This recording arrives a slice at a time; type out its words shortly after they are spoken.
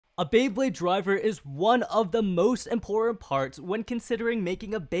A Beyblade driver is one of the most important parts when considering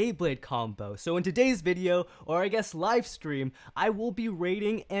making a Beyblade combo. So in today's video, or I guess live stream, I will be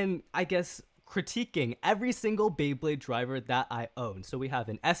rating and I guess critiquing every single Beyblade driver that I own. So we have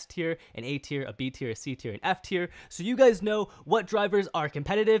an S tier, an A tier, a B tier, a C tier, an F tier. So you guys know what drivers are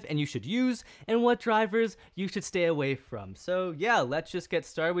competitive and you should use, and what drivers you should stay away from. So yeah, let's just get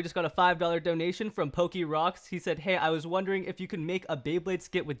started. We just got a $5 donation from Pokey Rocks. He said, hey, I was wondering if you could make a Beyblade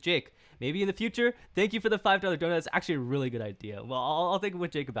skit with Jake. Maybe in the future. Thank you for the $5 donate. That's actually a really good idea. Well, I'll think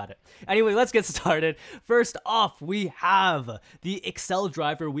with Jake about it. Anyway, let's get started. First off, we have the Excel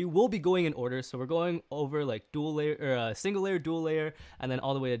driver. We will be going in order. So we're going over like dual layer or single layer, dual layer, and then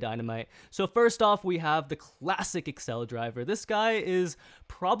all the way to dynamite. So first off, we have the classic Excel driver. This guy is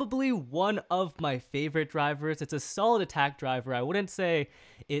probably one of my favorite drivers. It's a solid attack driver. I wouldn't say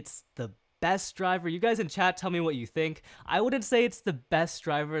it's the best driver. You guys in chat tell me what you think. I wouldn't say it's the best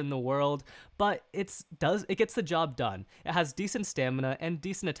driver in the world, but it gets the job done. It has decent stamina and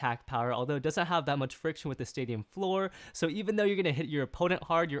decent attack power, although it doesn't have that much friction with the stadium floor. So even though you're going to hit your opponent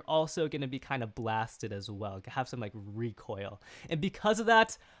hard, you're also going to be kind of blasted as well, have some like recoil. And because of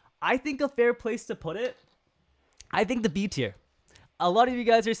that, I think a fair place to put it, I think the B tier. A lot of you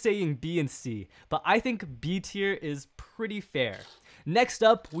guys are saying B and C, but I think B tier is pretty fair. Next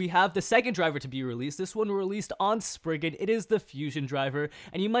up, we have the second driver to be released. This one released on Spriggan. It is the Fusion driver.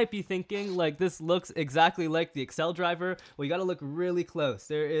 And you might be thinking, like, this looks exactly like the Excel driver. Well, you gotta look really close.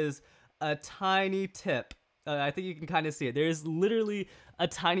 There is a tiny tip. I think you can kind of see it. There's literally a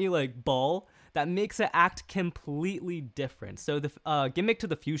tiny, like, ball that makes it act completely different. So the gimmick to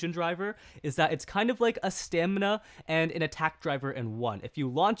the Fusion driver is that it's kind of like a stamina and an attack driver in one. If you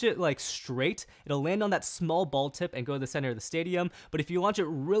launch it like straight, it'll land on that small ball tip and go to the center of the stadium. But if you launch it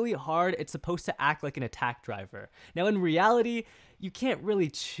really hard, it's supposed to act like an attack driver. Now in reality, you can't really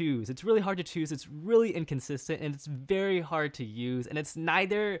choose. It's really hard to choose. It's really inconsistent and it's very hard to use. And it's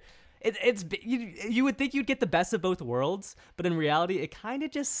neither... You would think you'd get the best of both worlds, but in reality, it kind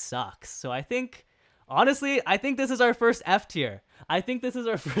of just sucks. So I think, honestly, I think this is our first F tier. I think this is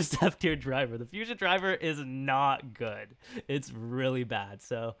our first F tier driver. The Fusion driver is not good. It's really bad.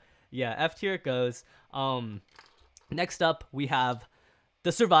 So yeah, F tier it goes. Next up, we have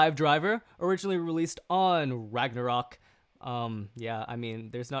the Survive driver, originally released on Ragnarok. Yeah, I mean,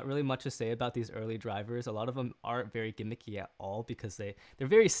 there's not really much to say about these early drivers. A lot of them aren't very gimmicky at all because they're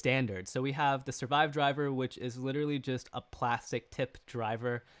very standard. So we have the Survive driver, which is literally just a plastic tip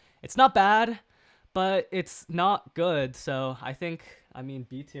driver. It's not bad, but it's not good. So I think, I mean,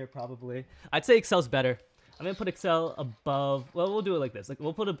 B tier probably. I'd say Excel's better. I'm gonna put Excel above, well, we'll do it like this. Like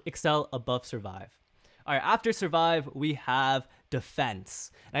we'll put Excel above Survive. All right, after Survive, we have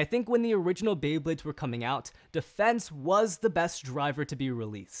Defense. And I think when the original Beyblades were coming out, Defense was the best driver to be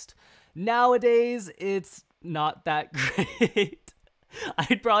released. Nowadays, it's not that great.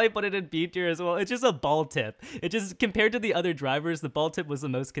 I'd probably put it in B tier as well. It's just a ball tip. It just, compared to the other drivers, the ball tip was the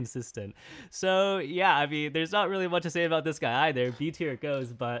most consistent. So yeah, I mean, there's not really much to say about this guy either. B tier it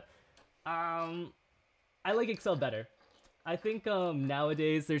goes, but I like Excel better. I think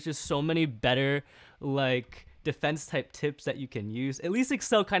nowadays there's just so many better like defense type tips that you can use. At least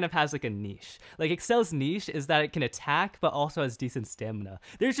Excel kind of has like a niche. Like Excel's niche is that it can attack but also has decent stamina.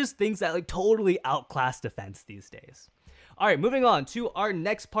 There's just things that like totally outclass defense these days. All right, moving on to our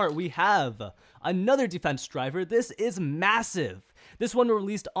next part, we have another defense driver. This is massive. This one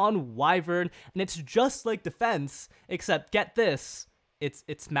released on Wyvern, and it's just like defense, except get this,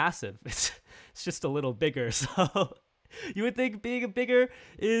 it's massive. It's just a little bigger, so you would think being bigger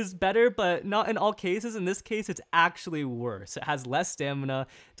is better, but not in all cases. In this case, it's actually worse. It has less stamina.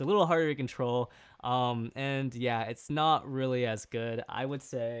 It's a little harder to control. And yeah, it's not really as good. I'd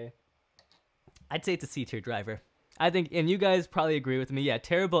say it's a C tier driver. I think, and you guys probably agree with me. Yeah,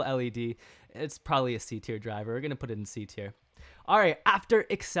 terrible LED. It's probably a C tier driver. We're going to put it in C tier. All right, after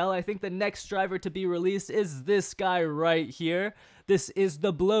Excel, I think the next driver to be released is this guy right here. This is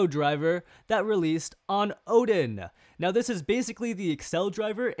the Blow driver that released on Odin. Now, this is basically the Excel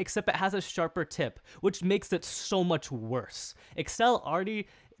driver, except it has a sharper tip, which makes it so much worse. Excel already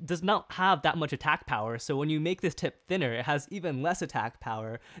does not have that much attack power, so when you make this tip thinner, it has even less attack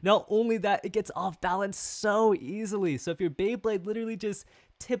power. Not only that, it gets off balance so easily. So if your Beyblade literally just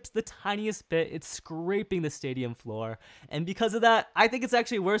tips the tiniest bit, it's scraping the stadium floor. And because of that, I think it's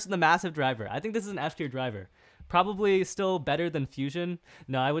actually worse than the massive driver. I think this is an F tier driver. Probably still better than Fusion.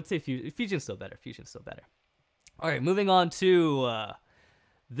 No, I would say Fusion's still better. Fusion's still better. All right, moving on to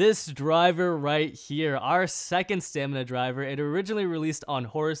this driver right here, our second stamina driver. It originally released on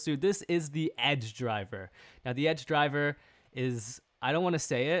Horosu. This is the Edge driver. Now, the Edge driver is I don't want to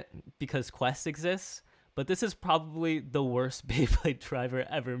say it because Quest exists, but this is probably the worst Beyblade driver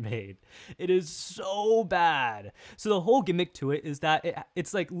ever made. It is so bad. So the whole gimmick to it is that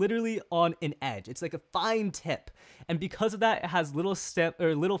it's like literally on an edge. It's like a fine tip. And because of that, it has little step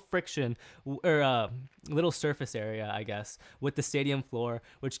or little friction or little surface area, I guess, with the stadium floor,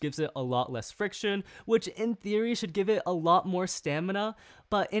 which gives it a lot less friction, which in theory should give it a lot more stamina.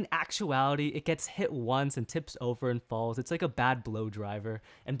 But in actuality, it gets hit once and tips over and falls. It's like a bad blow driver.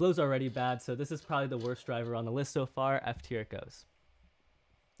 And blow's already bad, so this is probably the worst driver on the list so far. F tier it goes.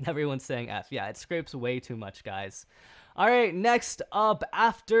 Everyone's saying F. Yeah, it scrapes way too much, guys. All right, next up,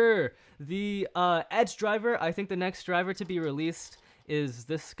 after the Edge driver, I think the next driver to be released is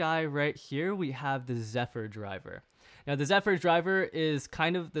this guy right here. We have the Zephyr driver. Now, the Zephyr driver is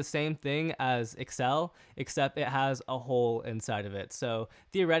kind of the same thing as Excel, except it has a hole inside of it. So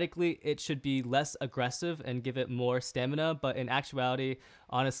theoretically, it should be less aggressive and give it more stamina. But in actuality,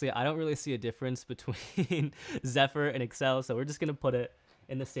 honestly, I don't really see a difference between Zephyr and Excel. So we're just going to put it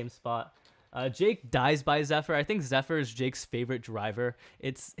in the same spot. Jake dies by Zephyr. I think Zephyr is Jake's favorite driver.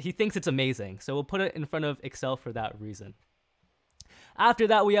 He thinks it's amazing. So we'll put it in front of Excel for that reason. After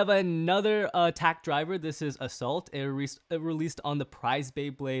that, we have another attack driver. This is Assault. It released on the Prize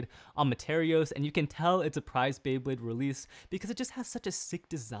Beyblade on Materios, and you can tell it's a Prize Beyblade release because it just has such a sick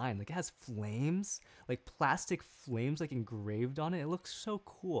design. Like, it has flames, like plastic flames, like engraved on it. It looks so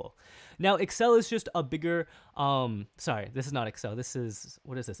cool. Now, Excel is just a bigger, sorry, this is not Excel. This is,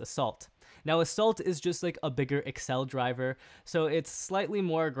 what is this? Assault. Now, Assault is just like a bigger Excel driver, so it's slightly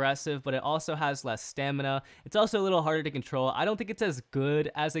more aggressive, but it also has less stamina. It's also a little harder to control. I don't think it's as good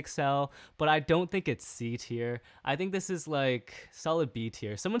as Excel, but I don't think it's C tier. I think this is like solid B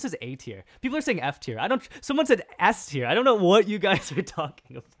tier. Someone says A tier. People are saying F tier. Someone said S tier. I don't know what you guys are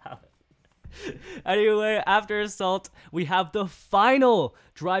talking about. Anyway, after Assault, we have the final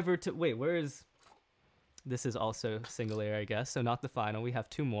driver to, wait, where is... This is also single layer, I guess, so not the final. We have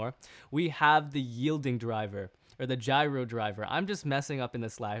two more. We have the yielding driver, or the gyro driver. I'm just messing up in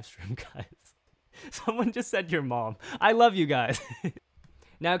this live stream, guys. Someone just said your mom. I love you guys.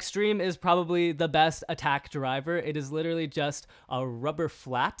 Now, Extreme is probably the best attack driver. It is literally just a rubber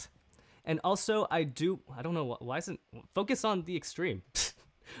flat. And also, I don't know, why isn't, focus on the Extreme.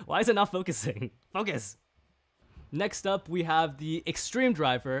 Why is it not focusing? Focus. Next up, we have the Extreme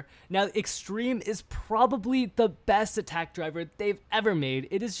driver. Now, Extreme is probably the best attack driver they've ever made.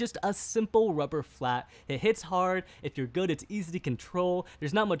 It is just a simple rubber flat. It hits hard. If you're good, it's easy to control.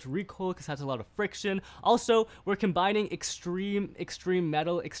 There's not much recoil because it has a lot of friction. Also, we're combining Extreme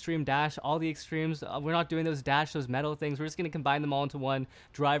metal, Extreme dash, all the extremes. We're not doing those dash, those metal things. We're just going to combine them all into one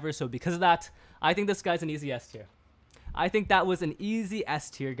driver. So because of that, I think this guy's an easy S tier. I think that was an easy S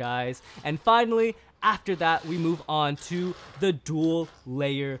tier, guys. And finally, after that, we move on to the dual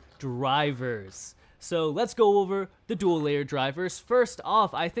layer drivers. So let's go over the dual layer drivers. First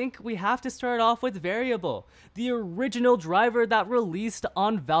off, I think we have to start off with Variable, the original driver that released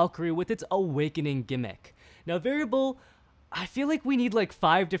on Valkyrie with its Awakening gimmick. Now, Variable, I feel like we need like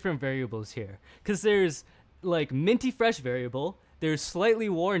 5 different variables here, because there's like Minty Fresh Variable, there's slightly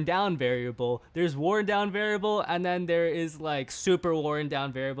worn down variable, there's worn down variable, and then there is like super worn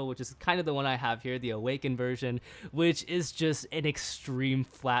down variable, which is kind of the one I have here, the Awaken version, which is just an extreme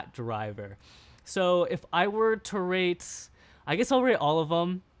flat driver. So if I were to rate, I guess I'll rate all of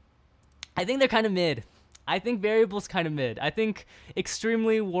them. I think they're kind of mid. I think Variable's kind of mid. I think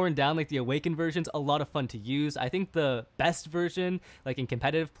extremely worn down, like the Awaken version's a lot of fun to use. I think the best version, like in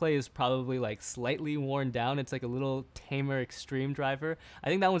competitive play, is probably like slightly worn down. It's like a little tamer extreme driver. I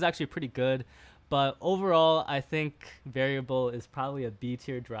think that one's actually pretty good. But overall, I think Variable is probably a B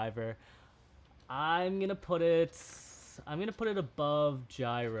tier driver. I'm gonna put it above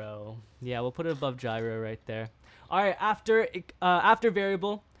Gyro. Yeah, we'll put it above Gyro right there. All right, after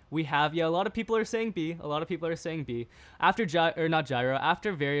Variable, we have, yeah, a lot of people are saying B. A lot of people are saying B. After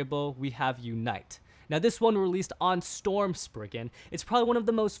after Variable, we have Unite. Now, this one released on Storm Spriggan. It's probably one of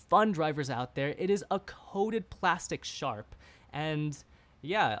the most fun drivers out there. It is a coated plastic sharp. And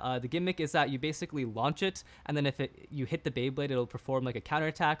yeah, the gimmick is that you basically launch it, and then if you hit the Beyblade, it'll perform like a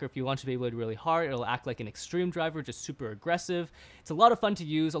counterattack, or if you launch the Beyblade really hard, it'll act like an extreme driver, just super aggressive. It's a lot of fun to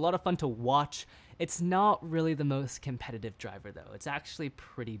use, a lot of fun to watch. It's not really the most competitive driver, though. It's actually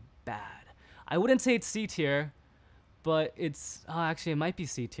pretty bad. I wouldn't say it's C tier, but it's... Oh, actually, it might be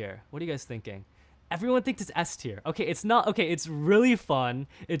C tier. What are you guys thinking? Everyone thinks it's S tier. Okay, it's not... Okay, it's really fun.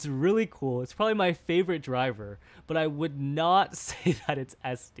 It's really cool. It's probably my favorite driver, but I would not say that it's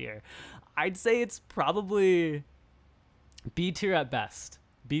S tier. I'd say it's probably B tier at best.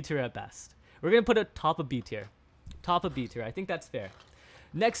 B tier at best. We're going to put it top of B tier. Top of B tier. I think that's fair.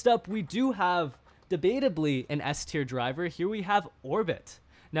 Next up, we do have, debatably, an S tier driver. Here we have Orbit.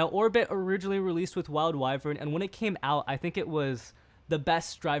 Now, Orbit originally released with Wild Wyvern, and when it came out, I think it was the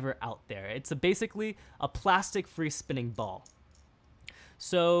best driver out there. It's basically a plastic free spinning ball.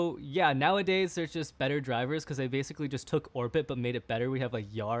 So yeah, nowadays there's just better drivers because they basically just took Orbit but made it better. We have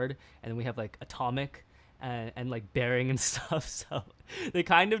like Yard, and then we have like Atomic and like Bearing and stuff. So they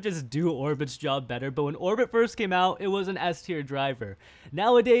kind of just do Orbit's job better. But when Orbit first came out, it was an S tier driver.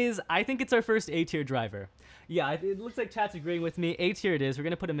 Nowadays, I think it's our first A tier driver. Yeah, it looks like chat's agreeing with me. A tier it is. We're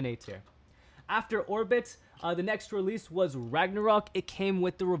gonna put him in A tier. After Orbit, the next release was Ragnarok. It came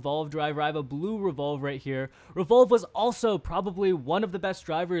with the Revolve driver. I have a blue Revolve right here. Revolve was also probably one of the best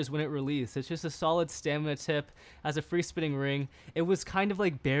drivers when it released. It's just a solid stamina tip, has a free spinning ring. It was kind of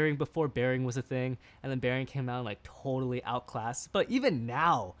like Bearing before Bearing was a thing, and then Bearing came out and like totally outclassed. But even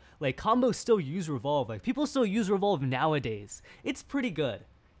now, like combos still use Revolve. Like people still use Revolve nowadays. It's pretty good.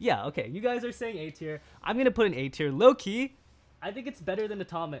 Yeah, okay, you guys are saying A tier. I'm gonna put an A tier. Low key, I think it's better than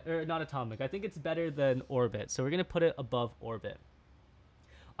Atomic, or not Atomic. I think it's better than Orbit. So we're going to put it above Orbit.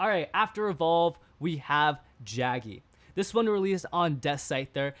 All right, after Evolve, we have Jaggy. This one released on Death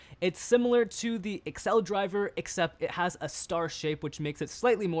Scyther. It's similar to the Excel driver, except it has a star shape, which makes it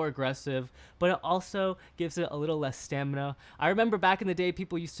slightly more aggressive, but it also gives it a little less stamina. I remember back in the day,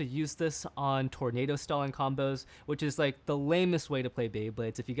 people used to use this on tornado stalling combos, which is like the lamest way to play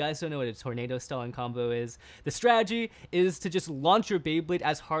Beyblades. If you guys don't know what a tornado stalling combo is, the strategy is to just launch your Beyblade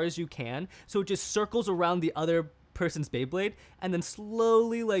as hard as you can, so it just circles around the other person's Beyblade and then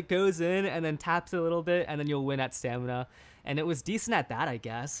slowly like goes in and then taps a little bit, and then you'll win at stamina. And it was decent at that, I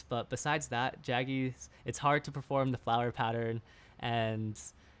guess, but besides that, Jaggy's, it's hard to perform the flower pattern and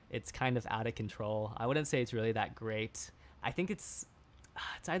it's kind of out of control. I wouldn't say it's really that great. I think it's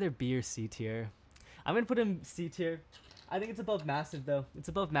either B or C tier. I'm gonna put him C tier. I think it's above Massive though. It's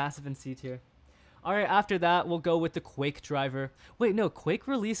above Massive and C tier. All right, after that we'll go with the Quake driver. Wait, no, Quake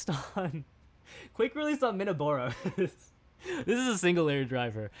released on Minoboro. This is a single layer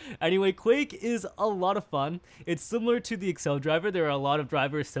driver. Anyway, Quake is a lot of fun. It's similar to the Excel driver. There are a lot of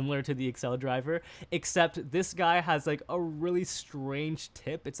drivers similar to the Excel driver, except this guy has like a really strange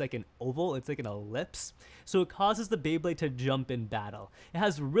tip. It's like an oval, it's like an ellipse. So it causes the Beyblade to jump in battle. It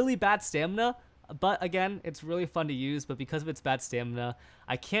has really bad stamina, but again, it's really fun to use, but because of its bad stamina,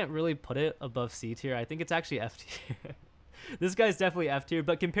 I can't really put it above C tier. I think it's actually F tier. This guy's definitely F tier,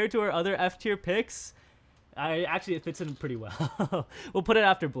 but compared to our other F tier picks, it fits in pretty well. We'll put it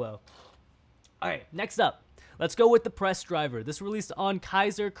after Blow. All right, next up, let's go with the Press driver. This released on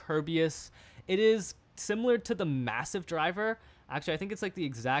Kaiser Kirbyus. It is similar to the Massive driver. Actually, I think it's like the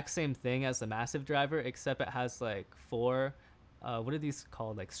exact same thing as the Massive driver, except it has like four, what are these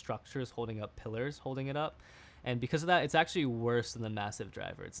called? Like structures holding up pillars, holding it up. And because of that, it's actually worse than the Massive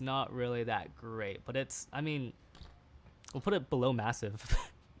driver. It's not really that great, but it's, I mean, we'll put it below Massive.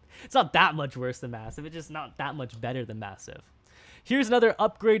 It's not that much worse than Massive. It's just not that much better than Massive. Here's another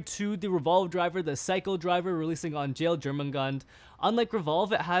upgrade to the Revolve driver, the Cycle driver, releasing on Jail Germangund. Unlike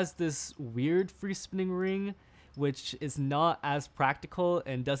Revolve, it has this weird free spinning ring, which is not as practical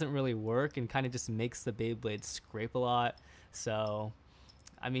and doesn't really work and kind of just makes the Beyblade scrape a lot. So,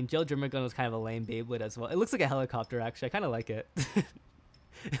 I mean, Jail Germangund was kind of a lame Beyblade as well. It looks like a helicopter, actually. I kind of like it.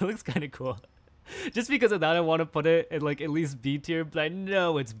 It looks kind of cool. Just because of that, I want to put it in like at least B tier, but I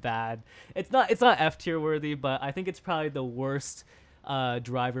know it's bad. It's not F tier worthy, but I think it's probably the worst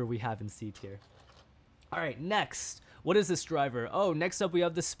driver we have in C tier. All right, next, what is this driver? Oh, next up we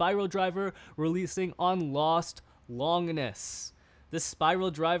have the Spiral driver releasing on Lost Longness. This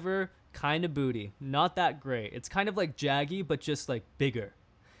Spiral driver, kind of booty, not that great. It's kind of like Jaggy, but just like bigger.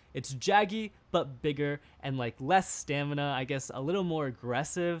 It's Jaggy, but bigger and like less stamina, I guess a little more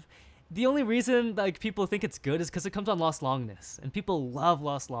aggressive. The only reason like people think it's good is because it comes on Lost Longness, and people love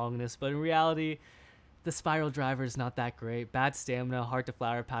Lost Longness, but in reality, the Spiral driver is not that great. Bad stamina, hard to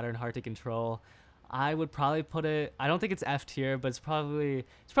flower pattern, hard to control. I would probably put it, I don't think it's F tier, but it's probably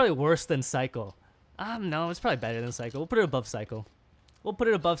worse than Cycle. No, it's probably better than Cycle. We'll put it above Cycle. We'll put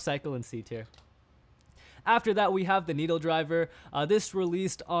it above Cycle in C tier. After that, we have the Needle driver. This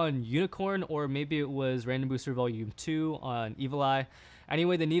released on Unicorn, or maybe it was Random Booster Volume 2 on Evil Eye.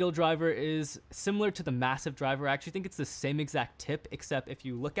 Anyway, the Needle driver is similar to the Massive driver. I actually think it's the same exact tip, except if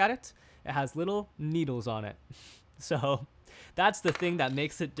you look at it, it has little needles on it. So that's the thing that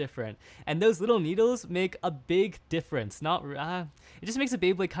makes it different. And those little needles make a big difference. It just makes a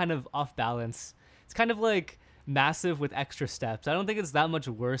Beyblade kind of off balance. It's kind of like Massive with extra steps. I don't think it's that much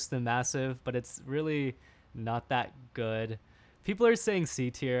worse than Massive, but it's really not that good. People are saying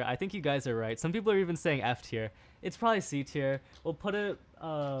C tier. I think you guys are right. Some people are even saying F tier. It's probably C tier. We'll put it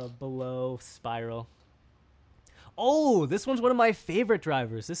below Spiral. Oh, this one's one of my favorite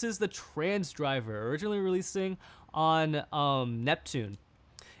drivers. This is the Trans driver, originally releasing on Neptune.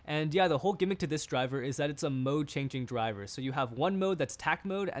 And yeah, the whole gimmick to this driver is that it's a mode changing driver. So you have one mode that's attack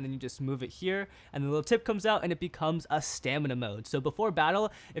mode, and then you just move it here, and the little tip comes out and it becomes a stamina mode. So before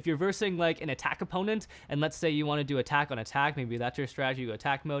battle, if you're versing like an attack opponent, and let's say you want to do attack on attack, maybe that's your strategy, you go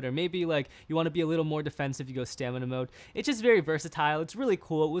attack mode, or maybe like you want to be a little more defensive, you go stamina mode. It's just very versatile. It's really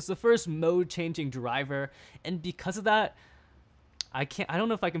cool. It was the first mode changing driver, and because of that, I don't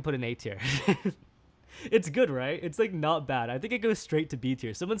know if I can put an A tier. It's good, right? It's like not bad. I think it goes straight to B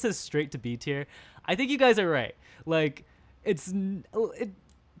tier. Someone says straight to B tier. I think you guys are right. Like it's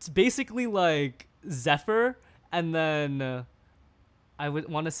basically like Zephyr, and then I would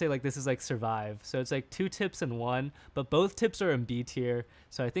want to say like this is like Survive. So it's like 2 tips in one, but both tips are in B tier.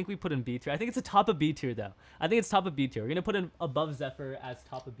 So I think we put in B tier. I think it's the top of B tier though. I think it's top of B tier. We're gonna put in above Zephyr as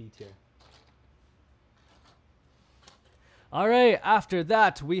top of B tier. All right, after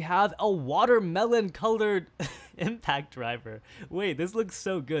that, we have a watermelon colored impact driver. Wait, this looks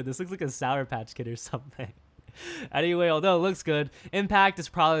so good. This looks like a Sour Patch Kid or something. Anyway, although it looks good, Impact is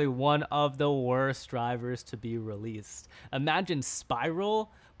probably one of the worst drivers to be released. Imagine Spiral,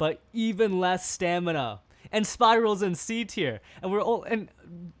 but even less stamina. And Spiral's in C tier. And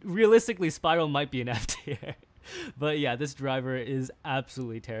realistically, Spiral might be an F tier. But yeah, this driver is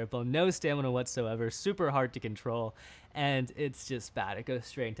absolutely terrible. No stamina whatsoever. Super hard to control, and it's just bad. It goes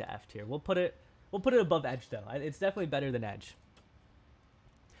straight into F tier. We'll put it above Edge though. It's definitely better than Edge.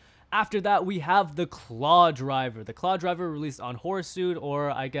 After that, we have the Claw driver. The Claw driver released on Horsuit, or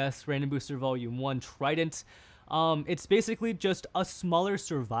I guess Random Booster Volume 1 Trident. It's basically just a smaller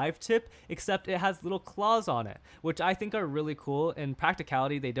Survive tip, except it has little claws on it, which I think are really cool. In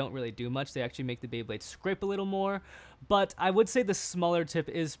practicality, they don't really do much. They actually make the Beyblade scrape a little more, but I would say the smaller tip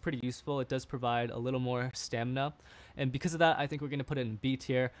is pretty useful. It does provide a little more stamina, and because of that, I think we're going to put it in B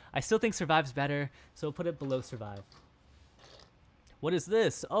tier. I still think Survive's better, so we'll put it below Survive. What is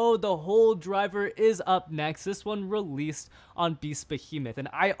this? Oh, the whole driver is up next. This one released on Beast Behemoth. And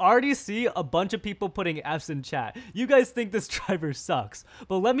I already see a bunch of people putting Fs in chat. You guys think this driver sucks.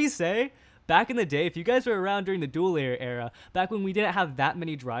 But let me say, back in the day, if you guys were around during the dual layer era, back when we didn't have that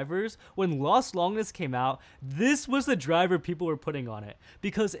many drivers, when Lost Longness came out, this was the driver people were putting on it.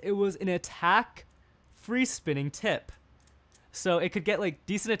 Because it was an attack free spinning tip. So it could get like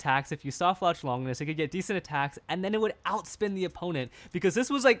decent attacks. If you soft launch Longness, it could get decent attacks, and then it would outspin the opponent, because this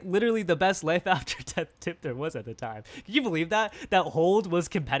was like literally the best life after death tip there was at the time. Can you believe that? That hold was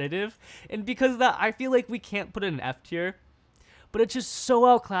competitive. And because of that, I feel like we can't put it in F tier, but it's just so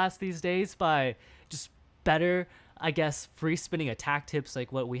outclassed these days by just better, I guess, free spinning attack tips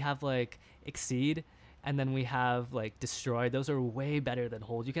like what we have, like Exceed, and then we have like Destroy. Those are way better than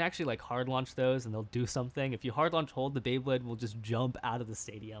Hold. You can actually like hard launch those and they'll do something. If you hard launch Hold, the Beyblade will just jump out of the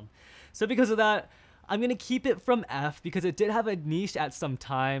stadium. So because of that, I'm going to keep it from F, because it did have a niche at some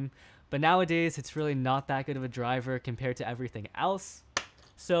time, but nowadays it's really not that good of a driver compared to everything else.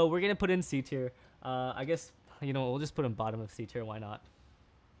 So we're going to put in C tier. I guess, you know, we'll just put in bottom of C tier. Why not?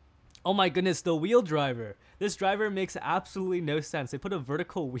 Oh my goodness, the wheel driver. This driver makes absolutely no sense. They put a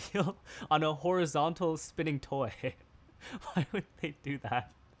vertical wheel on a horizontal spinning toy. Why would they do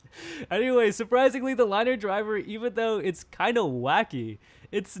that? Anyway, surprisingly, the liner driver, even though it's kind of wacky,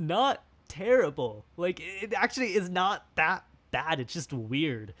 it's not terrible. Like, it actually is not that bad. It's just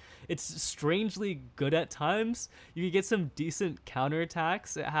weird. It's strangely good at times. You can get some decent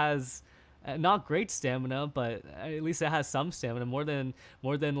counterattacks. It has not great stamina, but at least it has some stamina, more than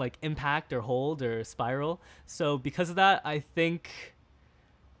like Impact or Hold or Spiral. So because of that, I think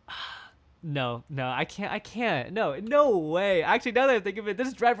no, I can't. No way. Actually, now that I think of it,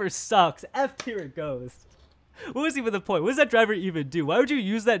 this driver sucks. F tier it goes. What was even the point? What does that driver even do? Why would you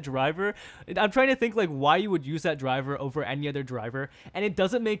use that driver? I'm trying to think like why you would use that driver over any other driver, and it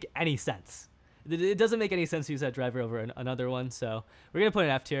doesn't make any sense. It doesn't make any sense to use that driver over another one, so we're going to put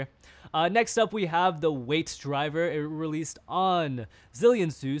an F tier. Next up, we have the Weight driver. It released on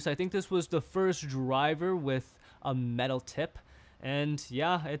Zillion Zeus. I think this was the first driver with a metal tip. And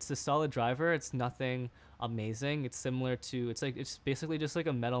yeah, it's a solid driver. It's nothing amazing. It's similar to, it's basically just like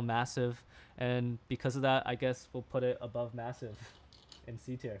a metal massive. And because of that, I guess we'll put it above massive in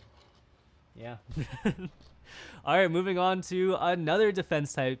C tier. Yeah. All right, moving on to another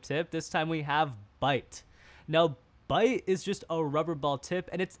defense type tip. This time we have Bite. Now, Bite is just a rubber ball tip,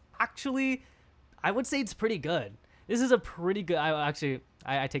 and it's actually, I would say it's pretty good. This is a pretty good, I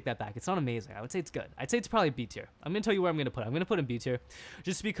take that back. It's not amazing. I would say it's good. I'd say it's probably B tier. I'm going to tell you where I'm going to put it. I'm going to put it in B tier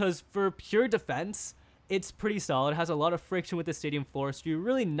just because for pure defense, it's pretty solid. It has a lot of friction with the stadium floor, so you're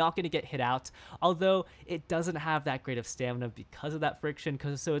really not going to get hit out. Although it doesn't have that great of stamina because of that friction,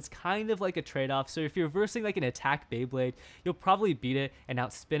 so it's kind of like a trade-off. So if you're versing like an attack Beyblade, you'll probably beat it and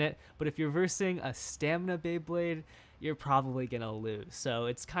outspin it. But if you're versing a stamina Beyblade, you're probably gonna lose. So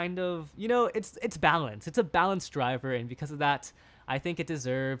it's kind of, you know, it's balanced. It's a balanced driver, and because of that, I think it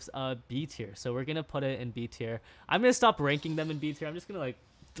deserves a B tier. So we're gonna put it in B tier. I'm gonna stop ranking them in B tier. I'm just gonna like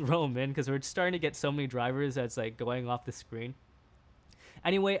throw them in because we're starting to get so many drivers that's like going off the screen.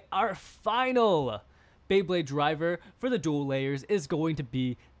 Anyway, our final Beyblade driver for the dual layers is going to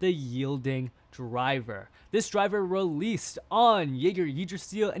be the yielding driver. This driver released on Jaeger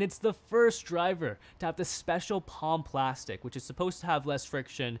Yggdrasil, and it's the first driver to have the special palm plastic, which is supposed to have less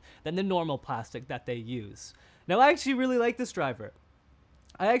friction than the normal plastic that they use. Now, I actually really like this driver.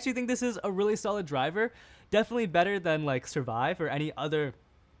 I actually think this is a really solid driver. Definitely better than like Survive or any other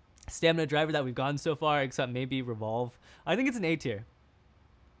stamina driver that we've gotten so far, except maybe Revolve. I think it's an A tier.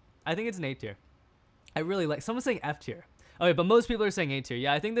 I think it's an A tier. I really like, someone's saying F tier. Okay, but most people are saying A tier.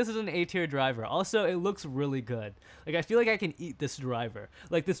 Yeah, I think this is an A tier driver. Also, it looks really good. Like, I feel like I can eat this driver.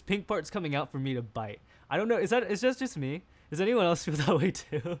 Like, this pink part's coming out for me to bite. I don't know, is that just me? Does anyone else feel that way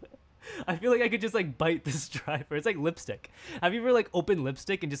too? I feel like I could just like bite this driver. It's like lipstick. Have you ever like opened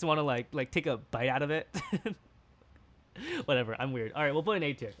lipstick and just want to like take a bite out of it? Whatever, I'm weird. All right, we'll put an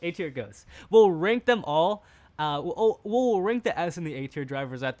A tier. A tier goes. We'll rank them all. We'll rank the S and the A tier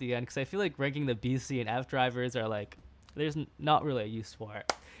drivers at the end because I feel like ranking the B, C, and F drivers are like, there's not really a use for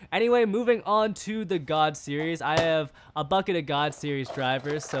it. Anyway, moving on to the God series. I have a bucket of God series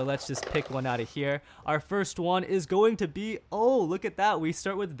drivers, so let's just pick one out of here. Our first one is going to be, oh, look at that. We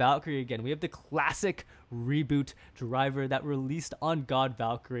start with Valkyrie again. We have the classic reboot driver that released on God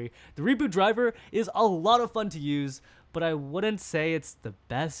Valkyrie. The reboot driver is a lot of fun to use, but I wouldn't say it's the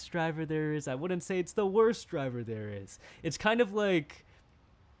best driver there is. I wouldn't say it's the worst driver there is. It's kind of like,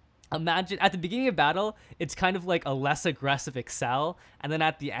 imagine at the beginning of battle, it's kind of like a less aggressive Excel, and then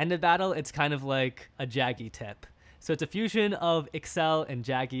at the end of battle, it's kind of like a Jaggy tip. So it's a fusion of Excel and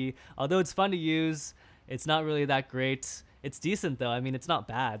Jaggy. Although it's fun to use, it's not really that great. It's decent though. I mean, it's not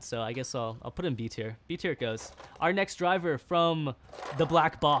bad. So I guess I'll put in B tier. B tier it goes. Our next driver from the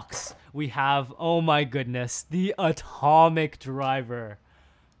black box, we have, oh my goodness, the Atomic driver.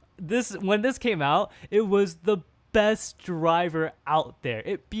 When this came out, it was the best driver out there.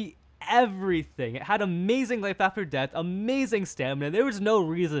 It beat everything. It had amazing life after death, amazing stamina. There was no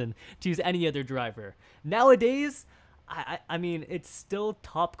reason to use any other driver. Nowadays, I mean, it's still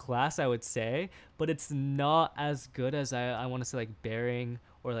top class, I would say, but it's not as good as I want to say like Bearing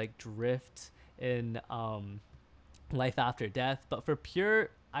or like Drift in life after death. But for pure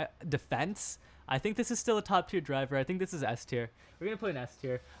defense, I think this is still a top tier driver. I think this is S tier. We're gonna put an S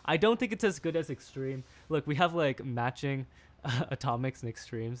tier. I don't think it's as good as Extreme. Look, we have like matching atomics and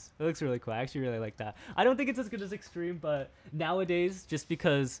extremes. It looks really cool. I actually really like that. I don't think it's as good as Extreme, but nowadays, just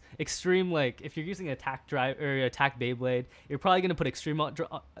because Extreme, like if you're using attack drive or attack Beyblade, you're probably gonna put Extreme on.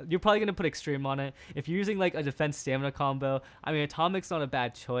 You're probably gonna put Extreme on it. If you're using like a defense stamina combo, I mean, Atomic's not a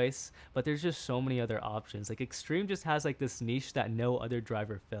bad choice, but there's just so many other options. Like Extreme just has like this niche that no other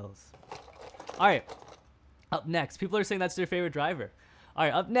driver fills. All right, up next, people are saying that's their favorite driver. All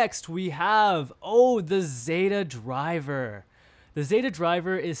right, up next we have, oh, the Zeta driver. The Zeta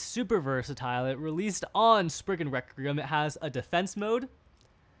driver is super versatile. It released on Spriggan Requiem. It has a defense mode,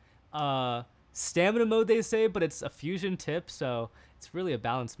 stamina mode they say, but it's a fusion tip, so it's really a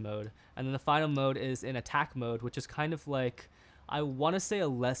balance mode. And then the final mode is in attack mode, which is kind of like, I want to say a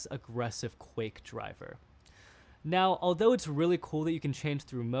less aggressive Quake driver. Now, although it's really cool that you can change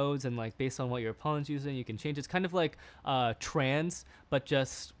through modes and like based on what your opponent's using, you can change. It's kind of like trans, but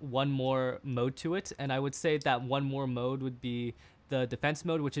just one more mode to it. And I would say that one more mode would be the defense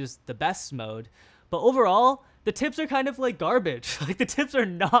mode, which is the best mode. But overall, the tips are kind of like garbage. Like the tips are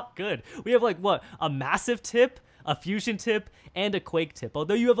not good. We have like what? A massive tip, a fusion tip, and a Quake tip.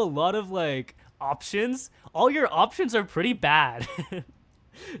 Although you have a lot of like options, all your options are pretty bad.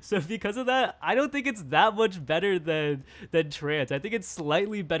 So because of that, I don't think it's that much better than trans. I think it's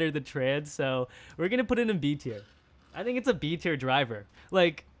slightly better than trans, so we're gonna put it in B tier. I think it's a B tier driver.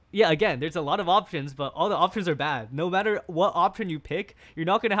 Like, yeah, again, there's a lot of options, but all the options are bad. No matter what option you pick, you're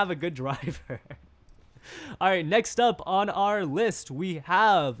not gonna have a good driver. All right, next up on our list, we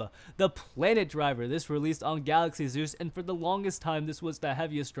have the Planet driver. This released on Galaxy Zeus, and for the longest time, this was the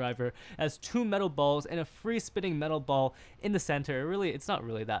heaviest driver, as 2 metal balls and a free spinning metal ball in the center. Really, it's not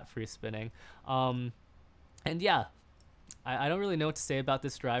really that free spinning. And yeah, I don't really know what to say about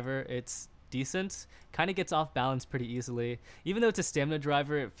this driver. It's decent, kind of gets off balance pretty easily. Even though it's a stamina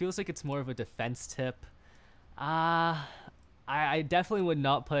driver, it feels like it's more of a defense tip. Uh, I definitely would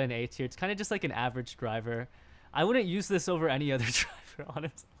not put an A tier. It's kind of just like an average driver. I wouldn't use this over any other driver,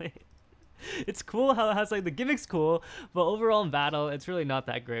 honestly. It's cool how it has like the gimmick's cool, but overall in battle, it's really not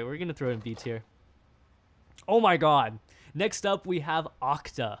that great. We're gonna throw it in B tier. Oh my god. Next up, we have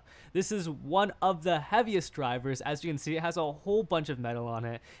Octa. This is one of the heaviest drivers. As you can see, it has a whole bunch of metal on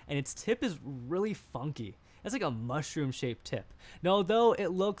it, and its tip is really funky. It's like a mushroom-shaped tip. Now, although it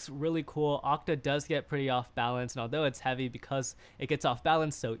looks really cool, Octa does get pretty off balance, and although it's heavy because it gets off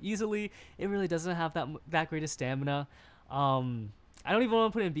balance so easily, it really doesn't have that great of stamina. I don't even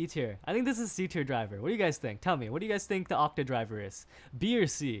want to put it in B tier. I think this is C tier driver. What do you guys think? Tell me, what do you guys think the Octa driver is? B or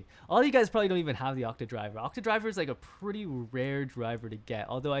C? All you guys probably don't even have the Octa driver. Octa driver is like a pretty rare driver to get,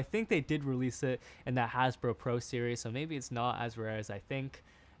 although I think they did release it in that Hasbro Pro series, so maybe it's not as rare as I think.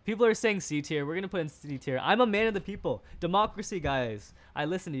 People are saying C tier. We're going to put in C tier. I'm a man of the people. Democracy, guys. I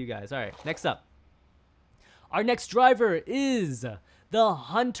listen to you guys. All right, next up. Our next driver is the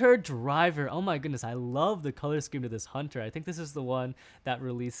Hunter driver. Oh my goodness, I love the color scheme to this Hunter. I think this is the one that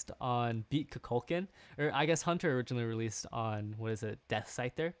released on Beat Kukulkan. Or I guess Hunter originally released on, what is it, Death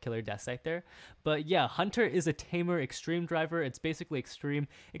Scyther? Killer Death Scyther. But yeah, Hunter is a tamer extreme driver. It's basically extreme,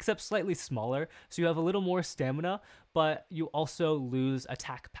 except slightly smaller. So you have a little more stamina, but you also lose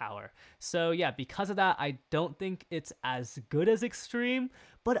attack power. So yeah, because of that, I don't think it's as good as extreme,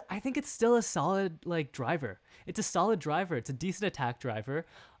 but I think it's still a solid like driver. It's a solid driver. It's a decent attack driver.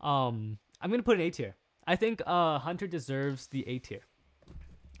 I'm gonna put an A tier. I think Hunter deserves the A tier.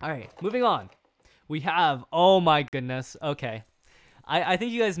 All right, moving on. We have, oh my goodness. Okay. I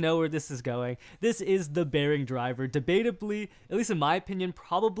think you guys know where this is going. This is the bearing driver. Debatably, at least in my opinion,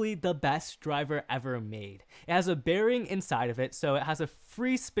 probably the best driver ever made. It has a bearing inside of it, so it has a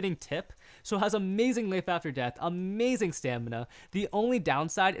free spinning tip, so it has amazing life after death, amazing stamina. The only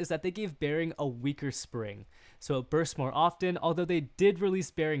downside is that they gave bearing a weaker spring, so it bursts more often, although they did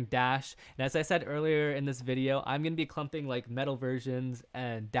release bearing dash. And as I said earlier in this video, I'm going to be clumping like metal versions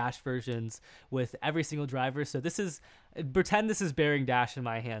and dash versions with every single driver. So this is, pretend this is bearing dash in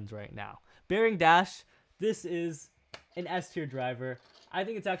my hands right now. Bearing dash, this is an S tier driver. I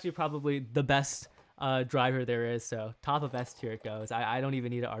think it's actually probably the best driver there is, so top of S tier it goes. I don't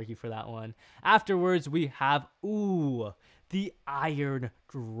even need to argue for that one. Afterwards, we have, the Iron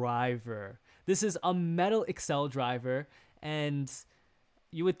driver. This is a metal Excel driver, and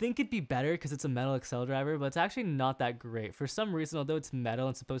you would think it'd be better because it's a metal Excel driver, but it's actually not that great. For some reason, although it's metal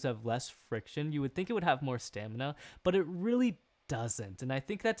and supposed to have less friction, you would think it would have more stamina, but it really doesn't. And I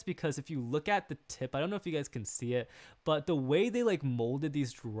think that's because if you look at the tip, I don't know if you guys can see it, but the way they like molded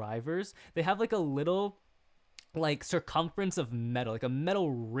these drivers, they have like a little like circumference of metal, like a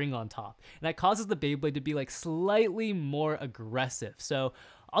metal ring on top, and that causes the Beyblade to be like slightly more aggressive. So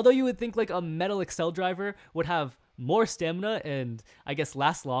although you would think like a metal Excel driver would have more stamina and I guess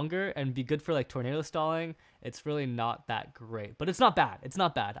last longer and be good for like tornado stalling, it's really not that great. But it's not bad. It's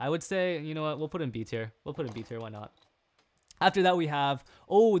not bad. I would say, you know what, we'll put in B tier. We'll put in B tier, why not? After that we have,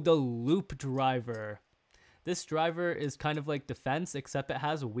 the Loop driver. This driver is kind of like defense, except it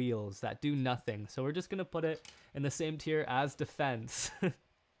has wheels that do nothing. So we're just going to put it in the same tier as defense.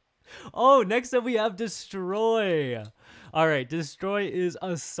 Next up we have Destroy. All right, Destroy is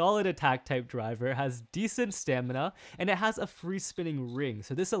a solid attack type driver. It has decent stamina, and it has a free spinning ring.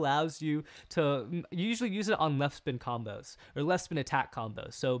 So this allows you to, you usually use it on left spin combos or left spin attack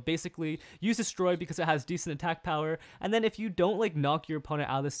combos. So basically use Destroy because it has decent attack power. And then if you don't like knock your opponent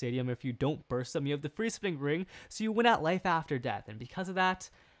out of the stadium, or if you don't burst them, you have the free spinning ring. So you win at life after death. And because of that,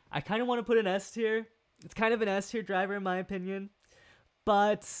 I kind of want to put an S tier. It's kind of an S tier driver in my opinion.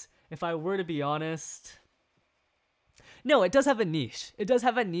 But if I were to be honest, no, it does have a niche. It does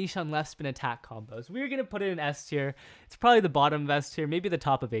have a niche on left spin attack combos. We're going to put it in S tier. It's probably the bottom of S tier, maybe the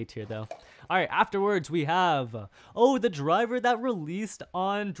top of A tier though. All right, afterwards we have, the driver that released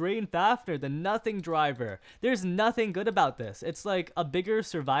on Drain Fafnir, the Nothing driver. There's nothing good about this. It's like a bigger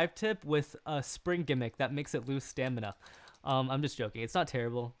survive tip with a spring gimmick that makes it lose stamina. I'm just joking. It's not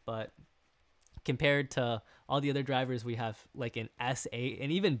terrible, but compared to all the other drivers we have like in S8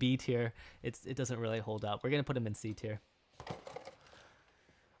 and even B tier, it doesn't really hold up. We're going to put them in C tier.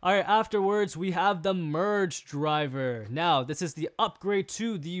 All right, afterwards, we have the Merge driver. Now, this is the upgrade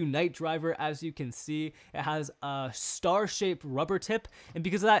to the Unite driver. As you can see, it has a star-shaped rubber tip, and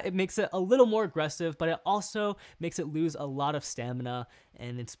because of that, it makes it a little more aggressive, but it also makes it lose a lot of stamina,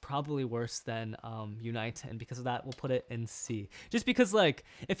 and it's probably worse than Unite, and because of that, we'll put it in C. Just because, like,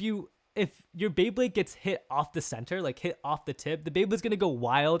 if you if your Beyblade gets hit off the center, like hit off the tip, the Beyblade's gonna go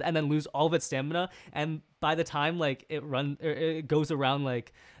wild and then lose all of its stamina. And by the time like it goes around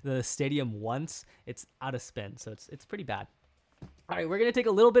like the stadium once, it's out of spin. So it's pretty bad. All right, we're gonna take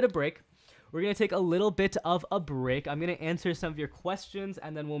a little bit of break. We're gonna take a little bit of a break. I'm gonna answer some of your questions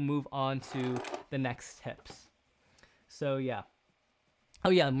and then we'll move on to the next tips. So yeah. Oh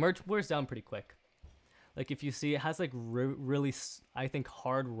yeah, merch wears down pretty quick. Like if you see, it has like really, I think,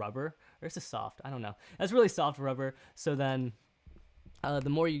 hard rubber, or it's just soft. I don't know. It's really soft rubber. So then the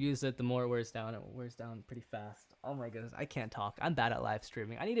more you use it, the more it wears down. It wears down pretty fast. Oh my goodness, I can't talk. I'm bad at live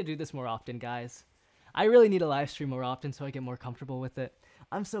streaming. I need to do this more often, guys. I really need to live stream more often so I get more comfortable with it.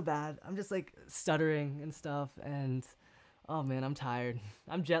 I'm so bad. I'm just like stuttering and stuff, and oh man, I'm tired.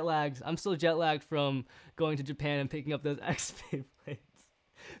 I'm jet lagged. I'm still jet lagged from going to Japan and picking up those X Beyblades.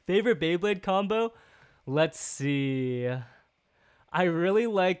 Favorite Beyblade combo? Let's see. I really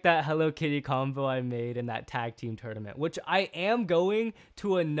like that Hello Kitty combo I made in that tag team tournament, which I am going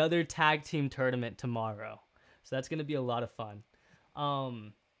to another tag team tournament tomorrow. So that's going to be a lot of fun.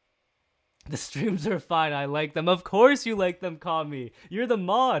 The streams are fine. I like them. Of course you like them, Kami. You're the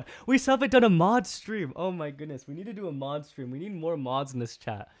mod. We still haven't done a mod stream. Oh my goodness. We need to do a mod stream. We need more mods in this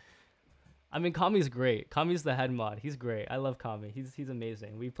chat. I mean, Kami's great. Kami's the head mod. He's great. I love Kami. He's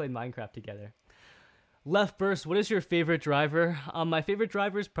amazing. We played Minecraft together. LeftBurst, what is your favorite driver? My favorite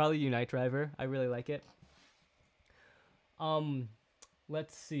driver is probably Unite Driver. I really like it.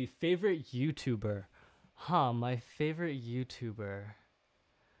 Let's see. Favorite YouTuber? My favorite YouTuber.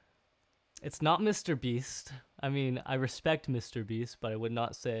 It's not Mr. Beast. I mean, I respect Mr. Beast, but I would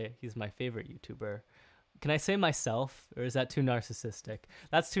not say he's my favorite YouTuber. Can I say myself, or is that too narcissistic?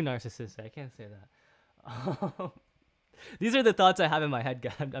 That's too narcissistic. I can't say that. These are the thoughts I have in my head,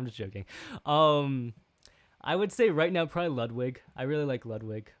 guys. I'm just joking. I would say right now probably Ludwig. I really like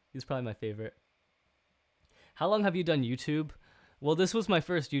Ludwig. He's probably my favorite. How long have you done YouTube? Well, this was my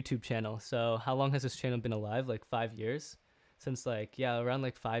first YouTube channel. So how long has this channel been alive? Like 5 years? Since like, yeah, around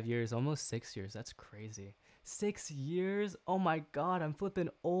like 5 years, almost 6 years. That's crazy. 6 years? Oh my God, I'm flipping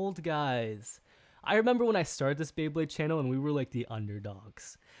old, guys. I remember when I started this Beyblade channel and we were like the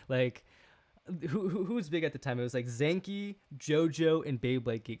underdogs. Like, who was big at the time? It was like Zanky, JoJo, and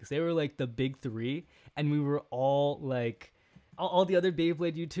Beyblade Geeks. They were like the big three, and we were all like, all the other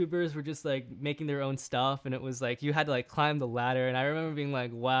Beyblade YouTubers were just like making their own stuff, and it was like you had to like climb the ladder. And I remember being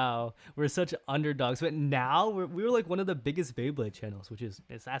like, wow, we're such underdogs. But now we were like one of the biggest Beyblade channels, which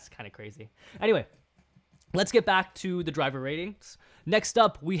that's kind of crazy. Anyway, let's get back to the driver ratings. Next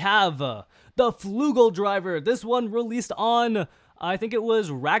up, we have the Flugel driver. This one released on, I think it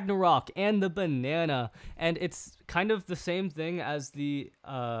was Ragnarok and the Banana, and it's kind of the same thing as the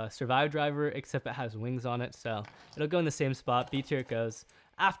Survive driver, except it has wings on it, so it'll go in the same spot. B tier it goes.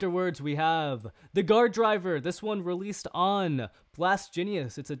 Afterwards, we have the Guard driver. This one released on Blast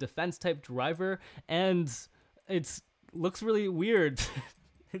Genius. It's a defense type driver, and it looks really weird.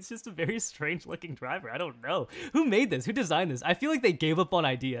 It's just a very strange looking driver. I don't know. Who made this? Who designed this? I feel like they gave up on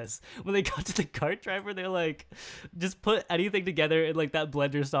ideas. When they got to the kart driver, they're like, just put anything together in like that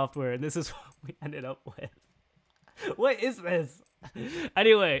Blender software, and this is what we ended up with. What is this?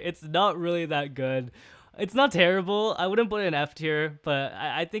 Anyway, it's not really that good. It's not terrible. I wouldn't put it in F tier, but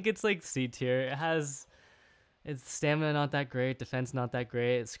I think it's like C tier. Its stamina not that great, defense not that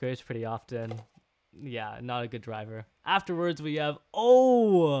great. It scrapes pretty often. Yeah, not a good driver. Afterwards, we have,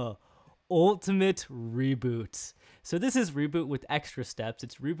 Ultimate Reboot. So this is Reboot with extra steps.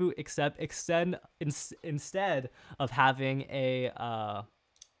 It's Reboot except instead of having a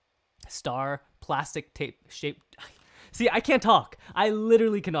star plastic tape shaped. See, I can't talk. I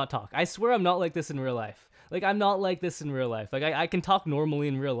literally cannot talk. I swear I'm not like this in real life. Like, I'm not like this in real life. Like, I can talk normally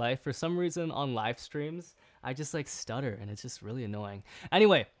in real life. For some reason, on live streams, I just, like, stutter, and it's just really annoying.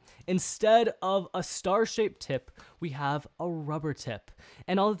 Anyway, instead of a star-shaped tip, we have a rubber tip.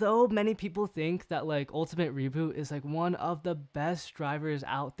 And although many people think that, like, Ultimate Reboot is, like, one of the best drivers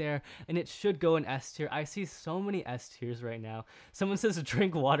out there, and it should go in S tier, I see so many S tiers right now. Someone says,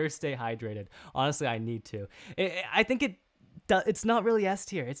 drink water, stay hydrated. Honestly, I need to. I think it's not really S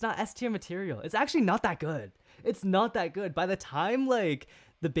tier. It's not S tier material. It's actually not that good. It's not that good. By the time, like,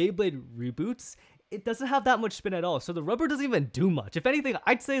 the Beyblade reboots, it doesn't have that much spin at all. So the rubber doesn't even do much. If anything,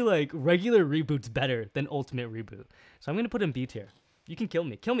 I'd say, like, regular Reboot's better than Ultimate Reboot. So I'm going to put in B tier. You can kill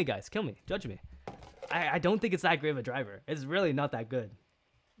me. Kill me, guys. Kill me. Judge me. I don't think it's that great of a driver. It's really not that good.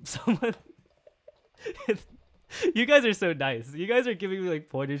 Someone... You guys are so nice. You guys are giving me, like,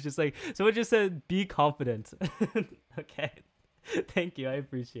 pointers. Just, like, someone just said, be confident. Okay. Thank you. I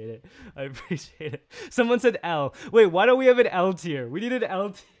appreciate it. I appreciate it. Someone said L. Wait, why don't we have an L tier? We need an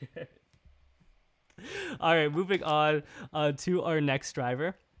L tier. All right, moving on to our next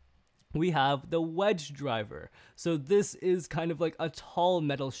driver. We have the wedge driver. So this is kind of like a tall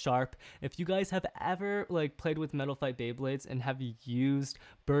metal sharp. If you guys have ever like played with Metal Fight Beyblades and have used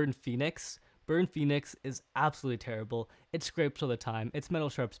Burn Phoenix is absolutely terrible. It scrapes all the time. Its metal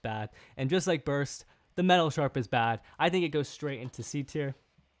sharp's bad. And just like Burst, the metal sharp is bad. I think it goes straight into C tier.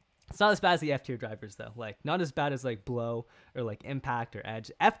 It's not as bad as the F tier drivers though. Like not as bad as like Blow or like Impact or Edge.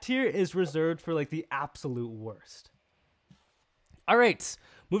 F tier is reserved for like the absolute worst. All right,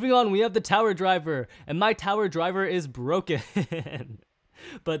 moving on, we have the tower driver, and my tower driver is broken.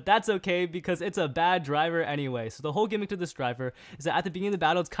 But that's okay because it's a bad driver anyway. So the whole gimmick to this driver is that at the beginning of the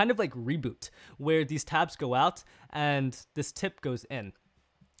battle, it's kind of like Reboot, where these tabs go out and this tip goes in,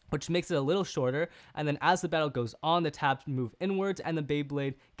 which makes it a little shorter. And then as the battle goes on, the tabs move inwards and the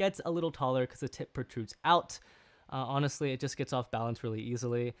Beyblade gets a little taller because the tip protrudes out. Honestly, it just gets off balance really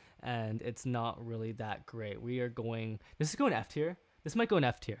easily, and it's not really that great. This is going F tier. This might go in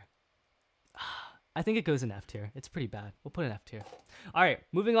F tier. I think it goes in F tier. It's pretty bad. We'll put it in F tier. All right,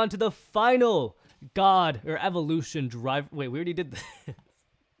 moving on to the final God or Evolution drive. Wait, we already did this.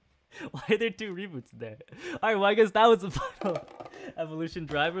 Why are there 2 reboots there? All right, well, I guess that was the final Evolution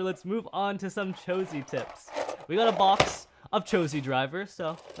driver. Let's move on to some Chozy tips. We got a box of Chozy drivers,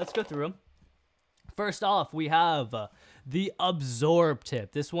 so let's go through them. First off, we have the Absorb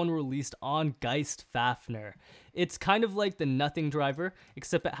tip. This one released on Geist Fafnir. It's kind of like the Nothing driver,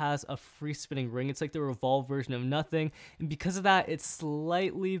 except it has a free spinning ring. It's like the Revolve version of Nothing, and because of that, it's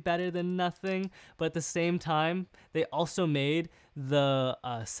slightly better than Nothing, but at the same time, they also made the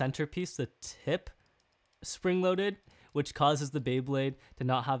centerpiece, the tip, spring-loaded, which causes the Beyblade to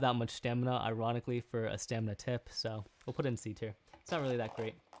not have that much stamina, ironically, for a stamina tip, so we'll put it in C tier. It's not really that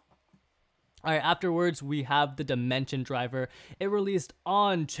great. All right, afterwards, we have the Dimension driver. It released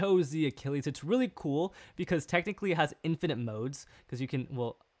on Chozy Achilles. It's really cool because technically it has infinite modes because you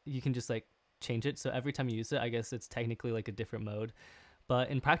can just like change it. So every time you use it, I guess it's technically like a different mode. But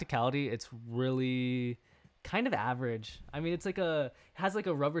in practicality, it's really kind of average. I mean, it has like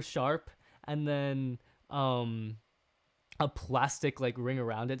a rubber sharp and then a plastic like ring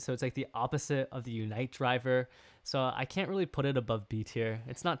around it, so it's like the opposite of the Unite driver. So I can't really put it above B tier.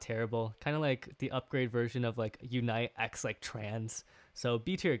 It's not terrible, kind of like the upgrade version of like Unite X like Trans. So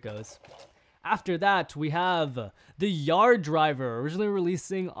B tier it goes. After that, we have the Yard driver, originally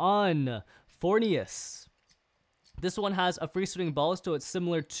releasing on Fornius. This one has a free spinning ball, so it's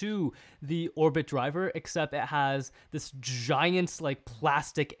similar to the Orbit driver, except it has this giant like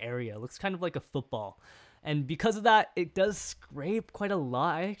plastic area. It looks kind of like a football. And because of that, it does scrape quite a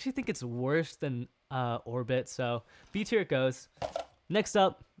lot. I actually think it's worse than Orbit, so B tier it goes. Next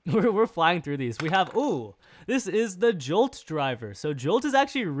up, we're flying through these. We have, this is the Jolt driver. So Jolt is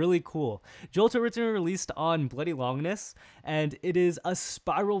actually really cool. Jolt originally released on Bloody Longness, and it is a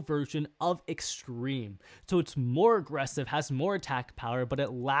spiral version of Extreme. So it's more aggressive, has more attack power, but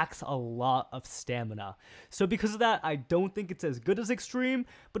it lacks a lot of stamina. So because of that, I don't think it's as good as Extreme,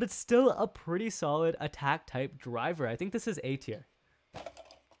 but it's still a pretty solid attack type driver. I think this is A tier.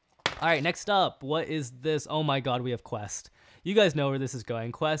 All right, next up, what is this? Oh my god, we have Quest. You guys know where this is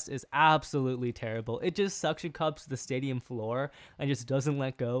going. Quest is absolutely terrible. It just suction cups the stadium floor and just doesn't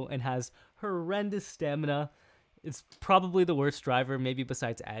let go and has horrendous stamina. It's probably the worst driver, maybe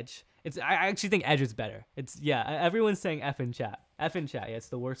besides Edge. I actually think Edge is better. Everyone's saying F in chat. F in chat, yeah, it's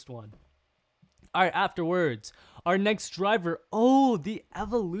the worst one. All right, afterwards, our next driver, the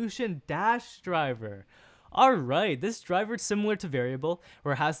Evolution Dash driver. All right, this driver is similar to Variable,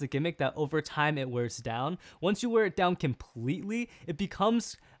 where it has the gimmick that over time it wears down. Once you wear it down completely, it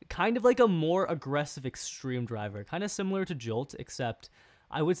becomes kind of like a more aggressive Extreme driver, kind of similar to Jolt, except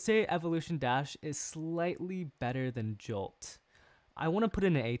I would say Evolution Dash is slightly better than Jolt. I want to put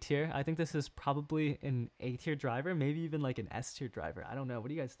in an A tier. I think this is probably an A tier driver, maybe even like an S tier driver. I don't know. What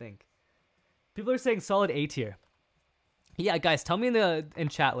do you guys think? People are saying solid A tier. Yeah, guys, tell me in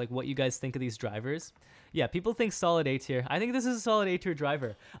chat like what you guys think of these drivers. Yeah, people think solid A tier. I think this is a solid A tier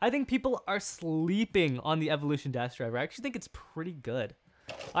driver. I think people are sleeping on the Evolution Dash driver. I actually think it's pretty good.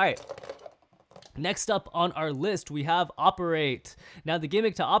 All right. Next up on our list, we have Operate. Now, the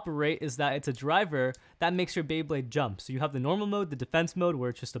gimmick to Operate is that it's a driver that makes your Beyblade jump. So you have the normal mode, the defense mode, where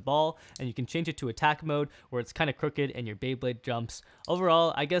it's just a ball, and you can change it to attack mode, where it's kind of crooked and your Beyblade jumps.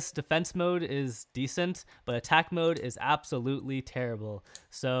 Overall, I guess defense mode is decent, but attack mode is absolutely terrible.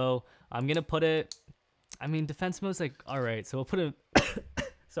 So I'm going to put it... I mean, defense mode's like, all right, so we'll put it...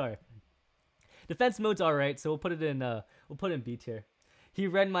 Sorry. Defense mode's all right, so we'll put it in B tier. He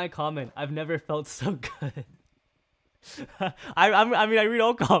read my comment. I've never felt so good. I mean, I read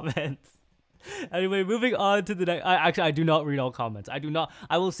all comments. Anyway, moving on to the next. Actually, I do not read all comments. I do not.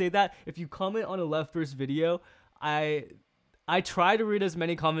 I will say that if you comment on a LeftBurst video, I try to read as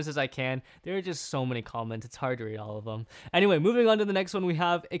many comments as I can. There are just so many comments. It's hard to read all of them. Anyway, moving on to the next one, we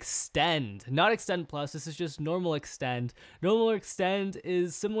have Extend. Not Extend Plus. This is just normal Extend. Normal Extend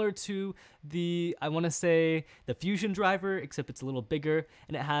is similar to the, I want to say, the Fusion driver, except it's a little bigger,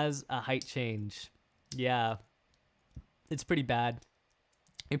 and it has a height change. Yeah, it's pretty bad.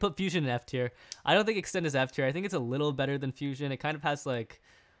 You put Fusion in F tier. I don't think Extend is F tier. I think it's a little better than Fusion. It kind of has like,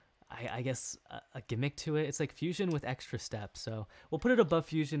 I guess, a gimmick to it. It's like Fusion with extra steps. So we'll put it above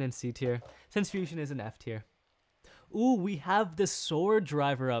Fusion in C tier, since Fusion is an F tier. Ooh, we have the Sword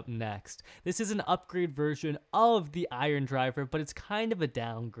driver up next. This is an upgrade version of the Iron driver, but it's kind of a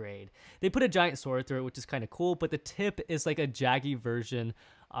downgrade. They put a giant sword through it, which is kind of cool, but the tip is like a jaggy version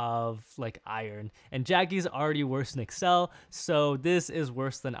of like Iron. And jaggy's already worse than Excel, so this is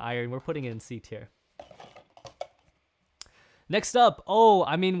worse than Iron. We're putting it in C tier. Next up,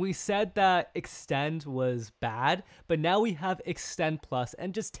 we said that Extend was bad, but now we have Extend Plus,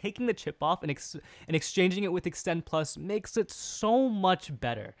 and just taking the chip off and exchanging it with Extend Plus makes it so much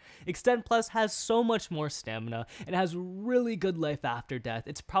better. Extend Plus has so much more stamina and has really good life after death.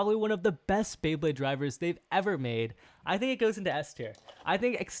 It's probably one of the best Beyblade drivers they've ever made. I think it goes into S tier. I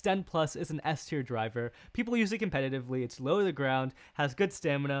think Extend Plus is an S tier driver. People use it competitively. It's low to the ground, has good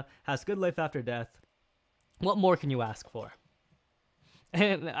stamina, has good life after death. What more can you ask for?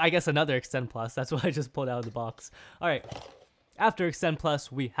 And I guess another Extend Plus. That's what I just pulled out of the box. All right. After Extend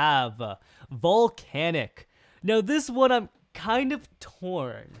Plus, we have Volcanic. Now, this one I'm kind of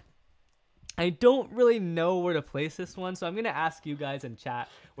torn. I don't really know where to place this one, so I'm going to ask you guys in chat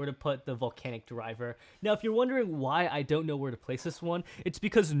where to put the Volcanic driver. Now, if you're wondering why I don't know where to place this one, it's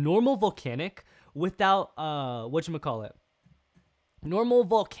because normal Volcanic without, normal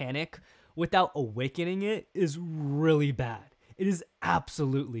Volcanic without awakening it is really bad. It is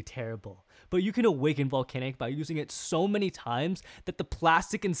absolutely terrible, but you can awaken Volcanic by using it so many times that the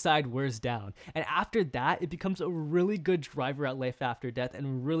plastic inside wears down. And after that, it becomes a really good driver at life after death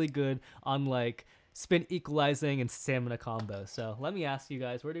and really good on like spin equalizing and stamina combos. So let me ask you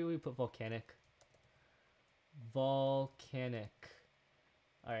guys, where do we put Volcanic? Volcanic.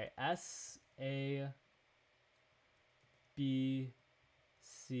 All right, S, A, B,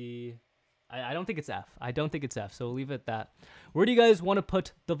 C. I don't think it's F. I don't think it's F, so we'll leave it at that. Where do you guys want to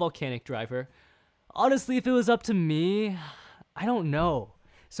put the Volcanic driver? Honestly, if it was up to me, I don't know.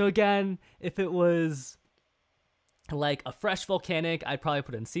 So again, if it was like a fresh Volcanic, I'd probably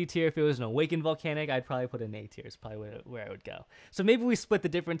put it in C tier. If it was an awakened Volcanic, I'd probably put it in A tier. It's probably where I would go. So maybe we split the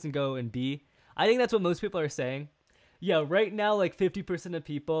difference and go in B. I think that's what most people are saying. Yeah, right now, like 50% of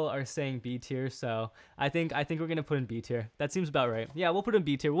people are saying B tier, so I think we're gonna put in B tier. That seems about right. Yeah, we'll put in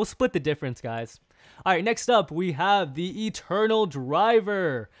B tier. We'll split the difference, guys. All right, next up, we have the Eternal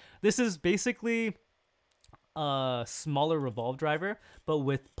Driver. This is basically a smaller Revolve driver, but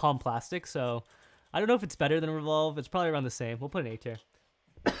with palm plastic, so I don't know if it's better than Revolve. It's probably around the same. We'll put an A tier.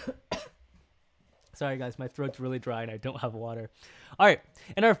 Sorry, guys, my throat's really dry and I don't have water. All right,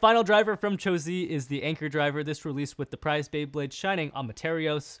 and our final driver from Chozi is the Anchor driver. This released with the prize Beyblade Shining on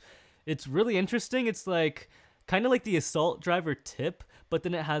Materios. It's really interesting. It's like kind of like the Assault driver tip, but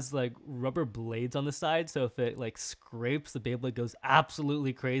then it has like rubber blades on the side. So if it like scrapes, the Beyblade goes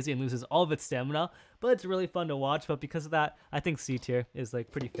absolutely crazy and loses all of its stamina. But it's really fun to watch. But because of that, I think C tier is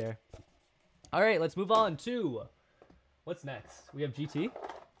like pretty fair. All right, let's move on to what's next. We have GT.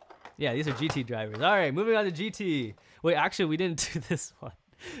 Yeah, these are GT drivers. All right, moving on to GT. Wait, actually, we didn't do this one.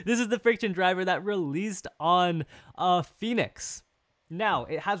 This is the friction driver that released on Phoenix. Now,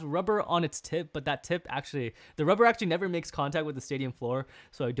 it has rubber on its tip, but that tip actually, the rubber actually never makes contact with the stadium floor,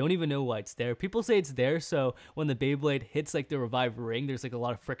 so I don't even know why it's there. People say it's there, so when the Beyblade hits like the Revive ring, there's like a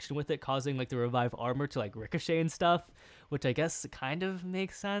lot of friction with it, causing like the Revive armor to like ricochet and stuff, which I guess kind of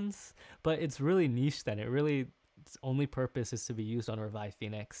makes sense, but it's really niche then. Its only purpose is to be used on Revive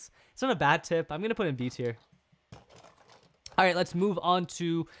Phoenix. It's not a bad tip. I'm going to put in B tier. All right, let's move on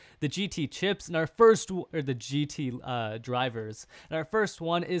to the GT chips and the GT drivers. And our first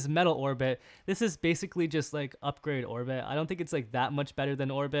one is Metal Orbit. This is basically just like upgrade Orbit. I don't think it's like that much better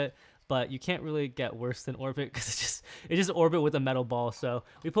than Orbit, but you can't really get worse than Orbit because it's just Orbit with a metal ball. So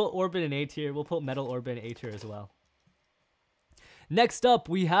we put Orbit in A tier. We'll put Metal Orbit in A tier as well. Next up,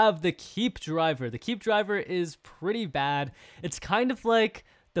 we have the Keep driver. The Keep driver is pretty bad. It's kind of like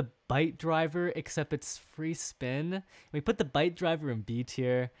the Bite driver, except it's free spin. We put the Bite driver in B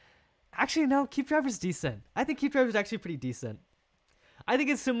tier. Actually, no, Keep driver's decent. I think Keep driver is actually pretty decent. I think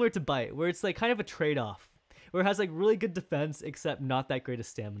it's similar to Bite, where it's like kind of a trade-off. where it has like really good defense, except not that great of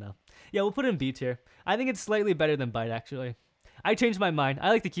stamina. Yeah, we'll put it in B tier. I think it's slightly better than Bite, actually. I changed my mind. I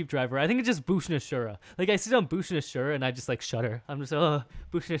like to keep driver. I think it's just Bushin Ashura. Like, I see it on Bushin Ashura, and I just, like, shudder. I'm just, oh,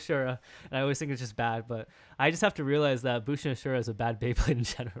 Bushin Ashura. And I always think it's just bad, but I just have to realize that Bushin Ashura is a bad Beyblade in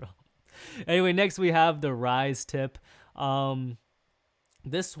general. Anyway, next we have the Rise tip.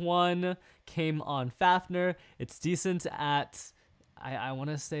 This one came on Fafnir. It's decent at, I want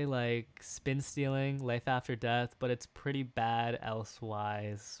to say, like, spin stealing, life after death, but it's pretty bad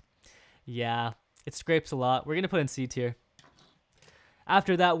elsewise. Yeah, it scrapes a lot. We're going to put in C tier.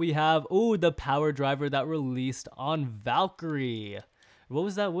 After that, we have, the power driver that released on Valkyrie. What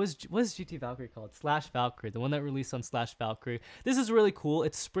was that? What is GT Valkyrie called? Slash Valkyrie, the one that released on Slash Valkyrie. This is really cool.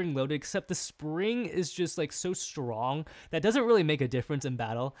 It's spring loaded, except the spring is just like so strong that doesn't really make a difference in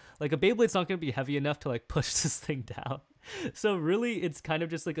battle. Like a Beyblade's not going to be heavy enough to like push this thing down. So really, it's kind of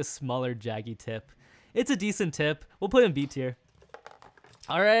just like a smaller jaggy tip. It's a decent tip. We'll put it in B tier.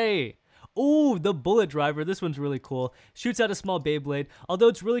 All right. Oh, the bullet driver. This one's really cool. Shoots out a small Beyblade. Although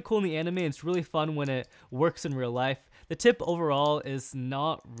it's really cool in the anime, it's really fun when it works in real life. The tip overall is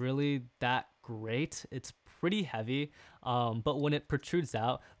not really that great. It's pretty heavy, but when it protrudes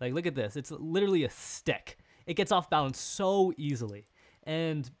out, like look at this. It's literally a stick. It gets off balance so easily.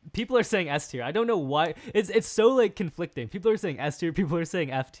 And people are saying S tier. I don't know why. It's so like conflicting. People are saying S tier. People are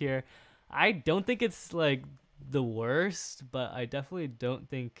saying F tier. I don't think it's like the worst, but I definitely don't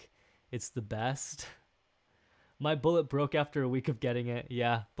think it's the best. My bullet broke after a week of getting it.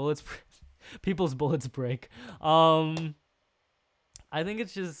 Yeah, bullets, people's bullets break. I think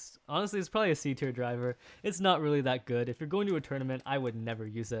it's just, honestly, it's probably a C tier driver. It's not really that good. If you're going to a tournament, I would never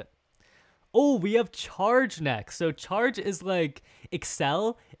use it. Oh, we have Charge next. So Charge is like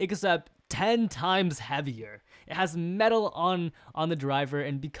Excel, except 10 times heavier. It has metal on the driver,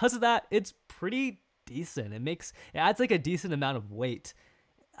 and because of that, it's pretty decent. It adds like a decent amount of weight.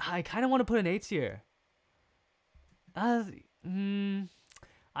 I kind of want to put an A tier. I don't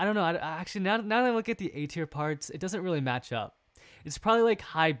know. Actually, now that I look at the A tier parts, it doesn't really match up. It's probably like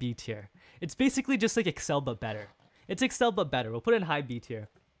high B tier. It's basically just like Excel but better. It's Excel but better. We'll put it in high B tier.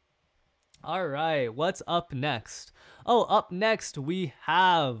 All right, what's up next? Oh, up next we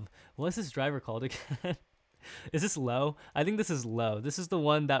have, what's this driver called again? Is this low? I think this is low. This is the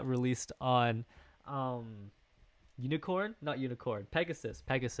one that released on Unicorn? Not Unicorn. Pegasus.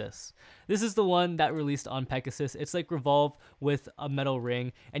 This is the one that released on Pegasus. It's like revolve with a metal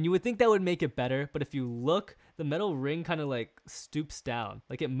ring, and you would think that would make it better, but if you look, the metal ring kind of like stoops down,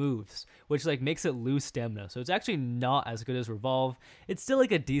 like it moves, which like makes it lose stamina. So it's actually not as good as revolve. It's still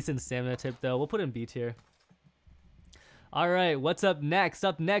like a decent stamina tip though. We'll put it in B tier. All right, what's up next?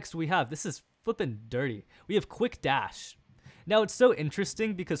 Up next we have, this is flipping dirty. We have Quick Dash. Now it's so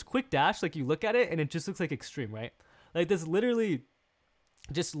interesting because Quick Dash, like you look at it and it just looks like extreme, right? Like this literally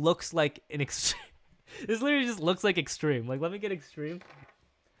just looks like an extreme. This literally just looks like extreme. Like let me get extreme.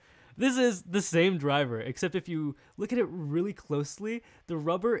 This is the same driver, except if you look at it really closely, the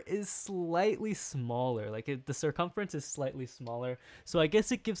rubber is slightly smaller. Like the circumference is slightly smaller. So I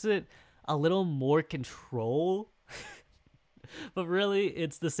guess it gives it a little more control. But really,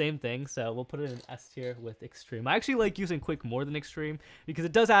 it's the same thing, so we'll put it in S tier with Extreme. I actually like using Quick more than Extreme because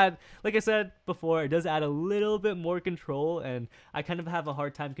it does add, like I said before, it does add a little bit more control, and I kind of have a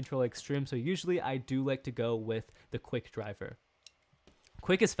hard time controlling Extreme, so usually I do like to go with the Quick driver.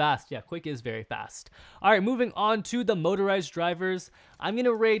 Quick is fast. Yeah, Quick is very fast. All right, moving on to the motorized drivers. I'm going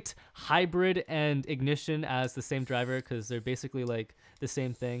to rate Hybrid and Ignition as the same driver because they're basically like the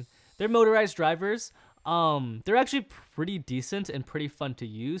same thing. They're motorized drivers. They're actually pretty decent and pretty fun to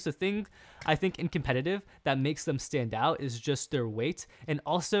use. The thing I think in competitive that makes them stand out is just their weight, and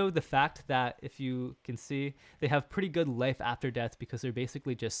also the fact that, if you can see, they have pretty good life after death because they're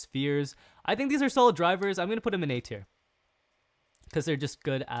basically just spheres. I think these are solid drivers. I'm going to put them in A tier because they're just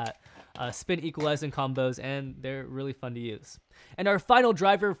good at spin equalizing combos, and they're really fun to use. And our final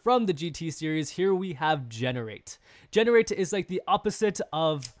driver from the GT series, here we have Generate. Generate is like the opposite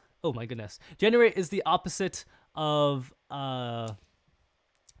of, oh my goodness. Generate is the opposite of the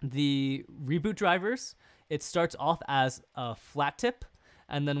reboot drivers. It starts off as a flat tip,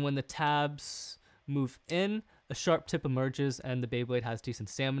 and then when the tabs move in, a sharp tip emerges, and the Beyblade has decent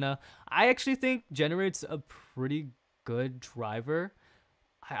stamina. I actually think Generate's a pretty good driver.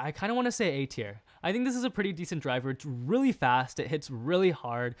 I kind of want to say A tier. I think this is a pretty decent driver. It's really fast. It hits really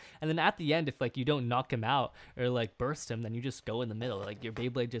hard. And then at the end, if like you don't knock him out or like burst him, then you just go in the middle. Like your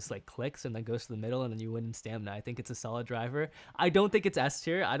Beyblade just like clicks and then goes to the middle, and then you win in stamina. I think it's a solid driver. I don't think it's S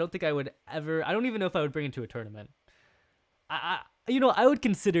tier. I don't think I would ever, I don't even know if I would bring it to a tournament. You know, I would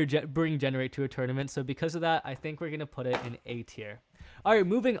consider bring Generate to a tournament, so because of that, I think we're going to put it in A tier. All right,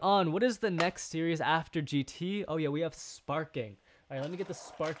 moving on. What is the next series after GT? Oh, yeah, we have Sparking. All right, let me get the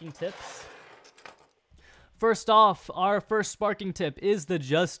Sparking tips. First off, our first Sparking tip is the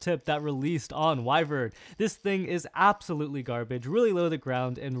Just tip that released on Wyvern. This thing is absolutely garbage, really low to the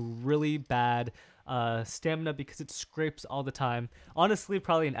ground, and really bad stamina because it scrapes all the time. Honestly,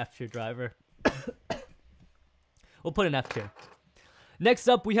 probably an F tier driver. We'll put an F tier. Next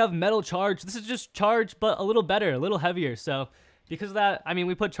up, we have Metal Charge. This is just Charge, but a little better, a little heavier. So because of that, I mean,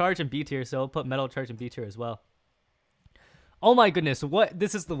 we put Charge in B tier, so we'll put Metal Charge in B tier as well. Oh my goodness, what?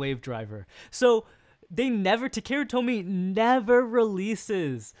 This is the Wave Driver. So they never, Takeru Tomy never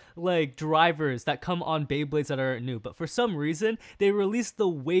releases like drivers that come on Beyblades that are new, but for some reason they released the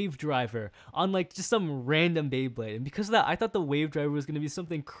Wave Driver on like just some random Beyblade, and because of that I thought the Wave Driver was going to be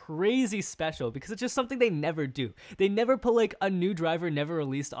something crazy special because it's just something they never do. They never put like a new driver never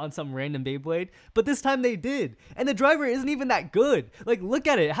released on some random Beyblade, but this time they did, and the driver isn't even that good. Like, look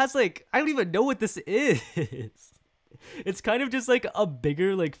at it, it has like, I don't even know what this is. It's kind of just like a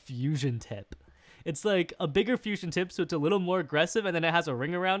bigger like fusion tip. It's like a bigger fusion tip, so it's a little more aggressive, and then it has a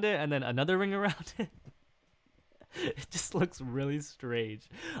ring around it, and then another ring around it. It just looks really strange.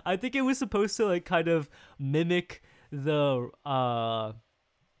 I think it was supposed to like kind of mimic the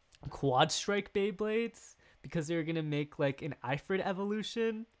Quad Strike Beyblades because they were gonna make like an Ifrit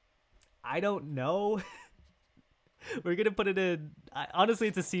evolution. I don't know. We're gonna put it in. Honestly,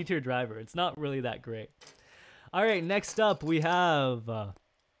 it's a C tier driver. It's not really that great. All right, next up we have.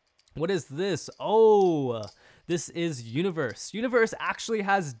 What is this? Oh, this is Universe. Universe actually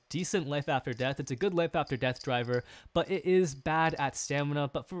has decent life after death. It's a good life after death driver, but it is bad at stamina.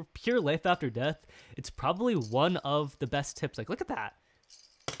 But for pure life after death, it's probably one of the best tips. Like, look at that.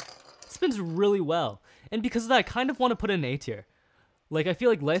 It spins really well. And because of that, I kind of want to put it in A tier. Like, I feel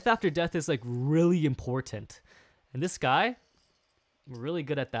like life after death is like really important. And this guy, really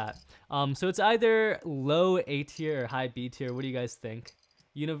good at that. So it's either low A tier or high B tier. What do you guys think?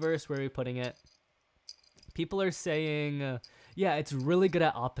 Universe, where are we putting it? People are saying, yeah, it's really good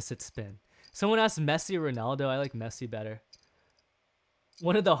at opposite spin. Someone asked Messi or Ronaldo. I like Messi better.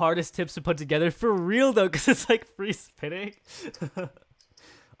 One of the hardest tips to put together. For real, though, because it's like free spinning.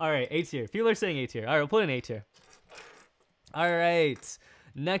 All right, A tier. People are saying A tier. All right, we'll put in A tier. All right,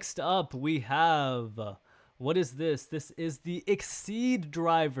 next up we have... what is this? This is the Exceed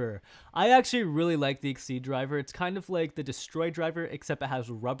driver. I actually really like the Exceed driver. It's kind of like the Destroy driver, except it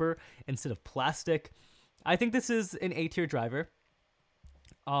has rubber instead of plastic. I think this is an A tier driver.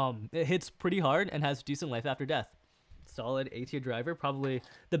 It hits pretty hard and has decent life after death. Solid A tier driver, probably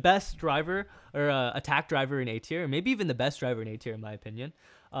the best driver or attack driver in A tier, maybe even the best driver in A tier in my opinion.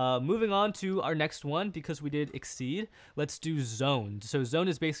 Moving on to our next one, because we did Exceed, let's do Zone. So Zone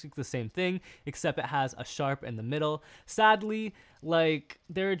is basically the same thing, except it has a sharp in the middle. Sadly, like,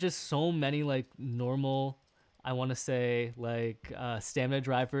 there are just so many like normal, I want to say like stamina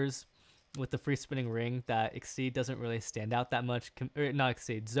drivers with the free spinning ring that Exceed doesn't really stand out that much, or not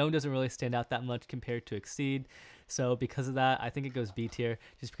Exceed, Zone doesn't really stand out that much compared to Exceed. So because of that, I think it goes B tier,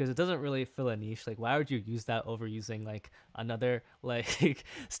 just because it doesn't really fill a niche. Like, why would you use that over using like another like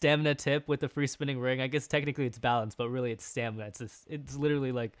stamina tip with the free spinning ring? I guess technically it's balanced, but really it's stamina. It's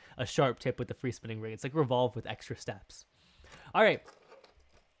literally like a sharp tip with the free spinning ring. It's like Revolve with extra steps. All right,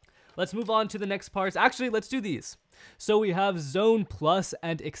 let's move on to the next parts. Actually, let's do these. So we have Zone Plus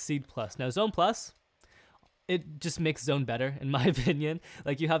and Exceed Plus. Now Zone Plus, it just makes Zone better, in my opinion.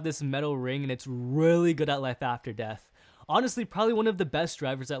 Like, you have this metal ring, and it's really good at life after death. Honestly, probably one of the best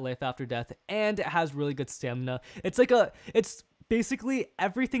drivers at life after death, and it has really good stamina. It's basically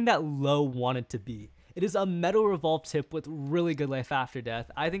everything that Low wanted to be. It is a metal revolve tip with really good life after death.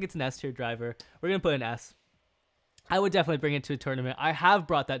 I think it's an S tier driver. We're gonna put an S. I would definitely bring it to a tournament. I have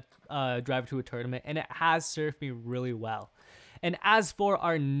brought that driver to a tournament, and it has served me really well. And as for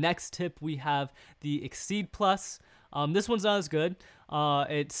our next tip, we have the Exceed Plus. This one's not as good.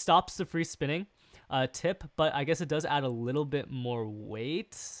 It stops the free spinning tip, but I guess it does add a little bit more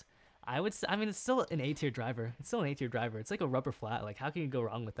weight. I mean, it's still an A tier driver. It's still an A tier driver. It's like a rubber flat. Like, how can you go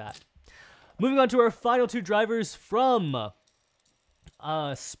wrong with that? Moving on to our final two drivers from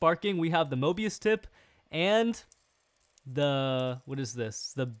Sparking, we have the Mobius tip and what is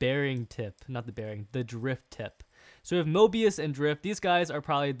this? The bearing tip. Not the bearing, the drift tip. So we have Mobius and Drift. These guys are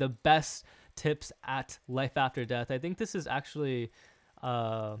probably the best tips at life after death. I think this is actually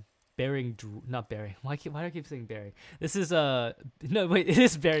bearing, not bearing. Why do I keep saying bearing? This is no, wait, it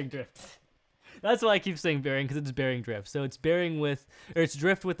is bearing drift. That's why I keep saying bearing, because it's bearing drift. So it's bearing with, or it's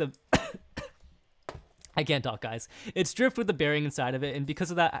drift with a I can't talk, guys. It's drift with the bearing inside of it, and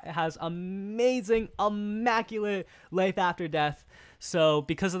because of that, it has amazing, immaculate life after death. So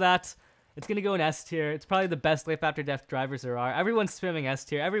because of that, it's gonna go in S tier. It's probably the best life after death drivers there are. Everyone's spamming S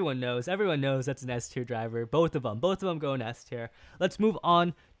tier. Everyone knows that's an S tier driver. Both of them go in S tier. Let's move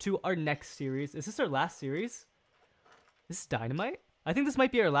on to our next series. Is this our last series? This is Dynamite? I think this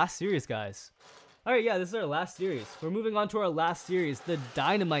might be our last series, guys. All right, yeah, this is our last series. We're moving on to our last series, the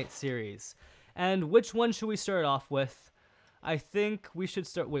Dynamite series. And which one should we start off with? I think we should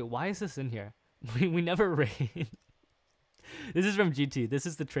start... Wait, why is this in here? We never raid. This is from GT. This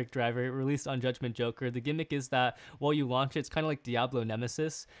is the trick driver released on Judgment Joker. The gimmick is that while you launch it, it's kind of like Diablo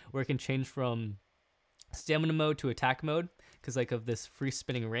Nemesis, where it can change from stamina mode to attack mode because like of this free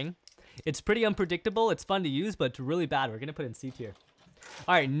spinning ring. It's pretty unpredictable. It's fun to use, but it's really bad. We're going to put it in C tier.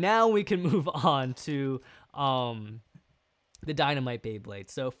 All right, now we can move on to the Dynamite Beyblade.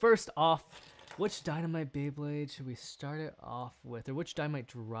 So first off, which Dynamite Beyblade should we start it off with? Or which Dynamite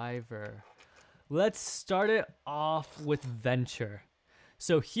driver? Let's start it off with Venture.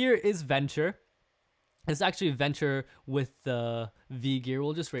 So here is Venture. It's actually Venture with the V gear.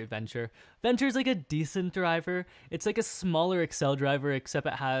 We'll just rate Venture. Venture is like a decent driver. It's like a smaller Excel driver, except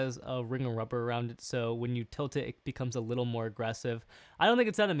it has a ring of rubber around it. So when you tilt it, it becomes a little more aggressive. I don't think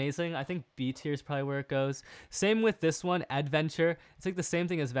it's that amazing. I think B tier is probably where it goes. Same with this one, Adventure. It's like the same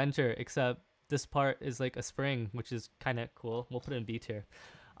thing as Venture, except this part is like a spring, which is kind of cool. We'll put it in B tier.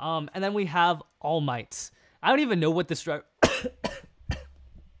 And then we have All Might. I don't even know what this driver...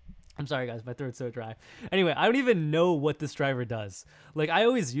 I'm sorry, guys. My throat's so dry. Anyway, I don't even know what this driver does. Like, I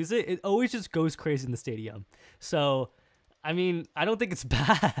always use it. It always just goes crazy in the stadium. So, I mean, I don't think it's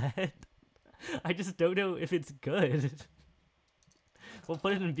bad. I just don't know if it's good. We'll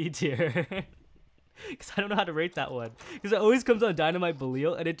put it in B tier. Because I don't know how to rate that one. Because it always comes on Dynamite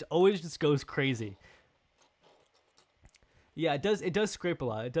Belial, and it always just goes crazy. Yeah, it does scrape a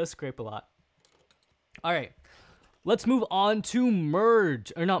lot. It does scrape a lot. All right. Let's move on to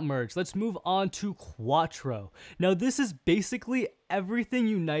Merge. Or not Merge. Let's move on to Quattro. Now, this is basically everything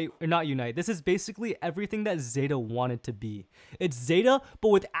Unite... Or not Unite. This is basically everything that Zeta wanted to be. It's Zeta, but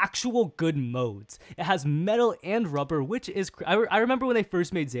with actual good modes. It has metal and rubber, which is... I remember when they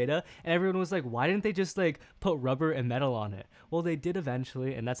first made Zeta, and everyone was like, why didn't they just, like, put rubber and metal on it? Well, they did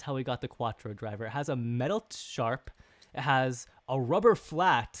eventually, and that's how we got the Quattro driver. It has a metal sharp. It has a rubber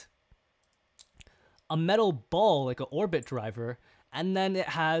flat, a metal ball, like an orbit driver, and then it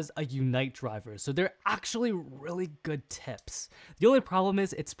has a Unite driver. So they're actually really good tips. The only problem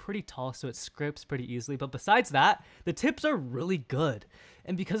is it's pretty tall, so it scrapes pretty easily. But besides that, the tips are really good.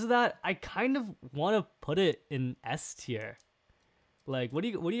 And because of that, I kind of want to put it in S tier. Like, what are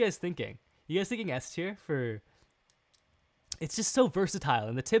you guys thinking? You guys thinking S tier for... It's just so versatile,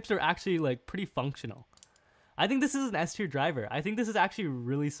 and the tips are actually, like, pretty functional. I think this is an S tier driver. I think this is actually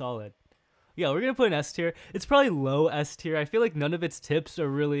really solid. Yeah, we're going to put an S tier. It's probably low S tier. I feel like none of its tips are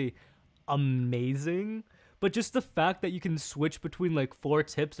really amazing. But just the fact that you can switch between like 4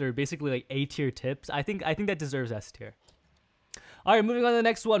 tips that are basically like A tier tips, I think that deserves S tier. All right, moving on to the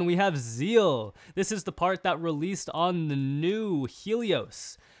next one, we have Zeal. This is the part that released on the new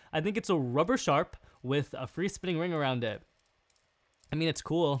Helios. I think it's a rubber sharp with a free spinning ring around it. I mean, it's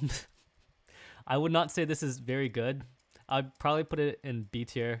cool. I would not say this is very good. I'd probably put it in B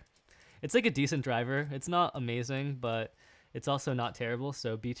tier. It's like a decent driver. It's not amazing, but it's also not terrible,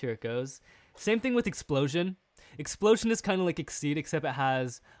 so B tier it goes. Same thing with Explosion. Explosion is kind of like Exceed, except it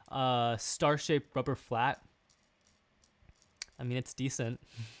has a star-shaped rubber flat. I mean, it's decent.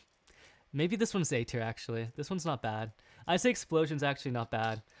 Maybe this one's A tier, actually. This one's not bad. I say Explosion's actually not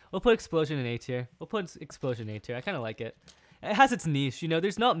bad. We'll put Explosion in A tier. We'll put Explosion in A tier. I kind of like it. It has its niche. You know,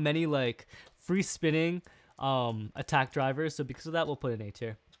 there's not many, like, free spinning attack drivers, so because of that, we'll put it in A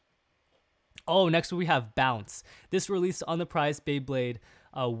tier. Oh, next we have Bounce. This released on the prize Beyblade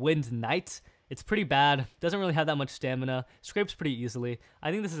Wind Knight. It's pretty bad. Doesn't really have that much stamina. Scrapes pretty easily.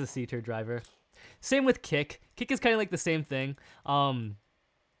 I think this is a C tier driver. Same with Kick. Kick is kind of like the same thing.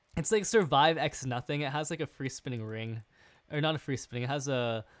 It's like Survive X Nothing. It has like a free spinning ring. Or not a free spinning. It has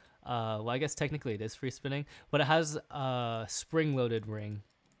a... well, I guess technically it is free spinning. But it has a spring-loaded ring.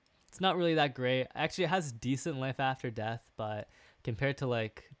 It's not really that great. Actually, it has decent life after death, but... compared to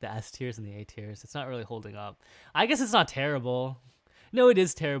like the S tiers and the A tiers, it's not really holding up. I guess it's not terrible. No, it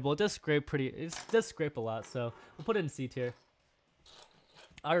is terrible. It does scrape it does scrape a lot, so we'll put it in C tier.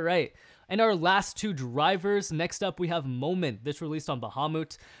 All right, and our last 2 drivers. Next up, we have Moment. This released on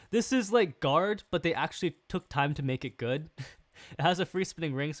Bahamut. This is like Guard, but they actually took time to make it good. It has a free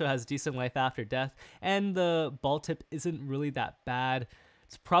spinning ring, so it has decent life after death, and the ball tip isn't really that bad.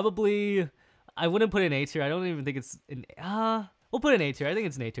 It's probably... I wouldn't put an A tier. I don't even think it's an we'll put an A tier. I think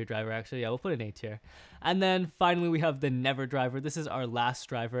it's an A tier driver actually. Yeah, we'll put an A tier. And then finally we have the Never driver. This is our last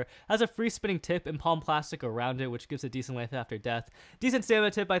driver. Has a free spinning tip and palm plastic around it, which gives a decent life after death. Decent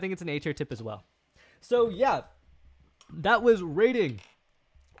stamina tip. I think it's an A tier tip as well. So yeah, that was rating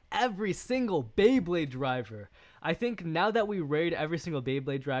every single Beyblade driver. I think now that we raid every single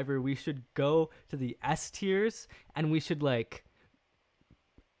Beyblade driver, we should go to the S tiers and we should like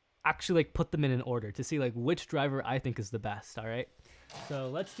actually like put them in an order to see like which driver I think is the best. All right, so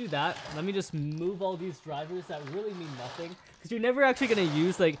let's do that. Let me just move all these drivers that really mean nothing, because you're never actually going to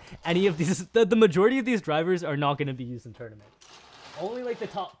use like any of these. The majority of these drivers are not going to be used in tournament. Only like the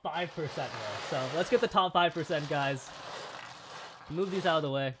top 5% will. So let's get the top 5%, guys. Move these out of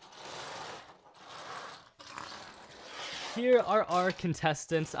the way. Here are our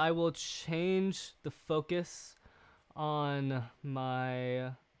contestants. I will change the focus on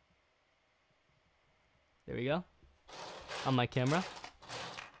my... There we go. On my camera.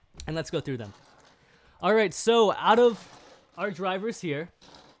 And let's go through them. All right, so out of our drivers here,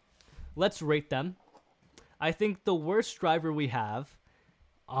 let's rate them. I think the worst driver we have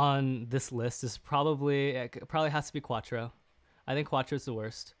on this list is probably has to be Quattro. I think Quattro is the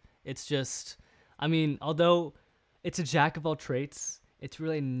worst. It's just, I mean, although it's a jack of all traits, it's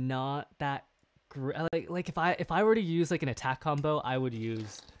really not that great. Like if I were to use like an attack combo, I would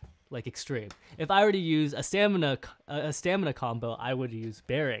use like Extreme. If I were to use a stamina combo, I would use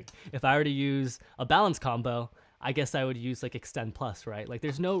Bearing. If I were to use a balance combo, I guess I would use like Extend Plus, right? Like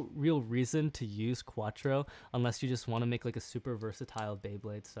there's no real reason to use Quattro unless you just want to make like a super versatile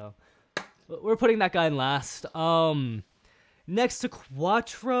Beyblade. So we're putting that guy in last. Next to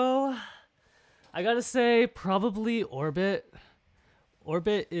Quattro, I gotta say probably Orbit.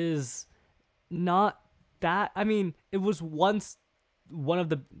 Orbit is not that, I mean, it was once one of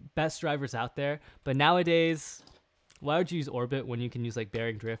the best drivers out there, but nowadays, why would you use Orbit when you can use like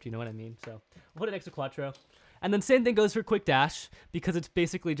Bearing Drift? You know what I mean? So we'll put it next to Quattro. And then same thing goes for Quick Dash, because it's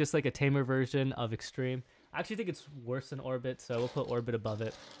basically just like a tamer version of Extreme. I actually think it's worse than Orbit, so we'll put Orbit above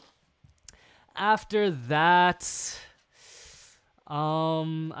it. After that,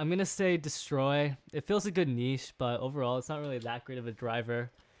 I'm gonna say Destroy. It feels a good niche, but overall it's not really that great of a driver.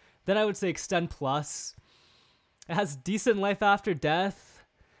 Then I would say Extend Plus. It has decent life after death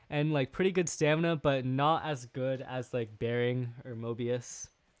and like pretty good stamina, but not as good as like Bearing or Mobius.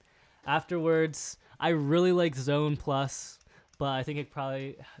 Afterwards, I really like Zone Plus, but I think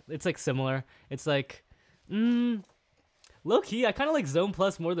it's like similar. It's like, low key, I kind of like Zone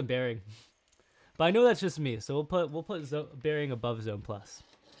Plus more than Bearing. But I know that's just me, so we'll put Bearing above Zone Plus.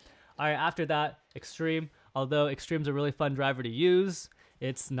 All right, after that, Extreme. Although Extreme's a really fun driver to use,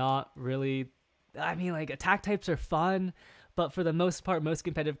 it's not really, I mean, like attack types are fun, but for the most part, most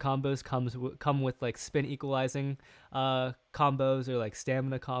competitive combos come with like spin equalizing combos or like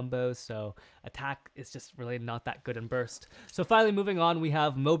stamina combos. So attack is just really not that good in burst. So finally, moving on, we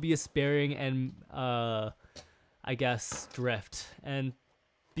have Mobius, Bearing, and I guess Drift. And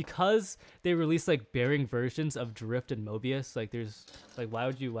because they release like Bearing versions of Drift and Mobius, like there's like why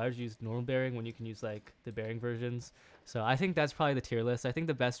would you use normal Bearing when you can use like the Bearing versions? So I think that's probably the tier list. I think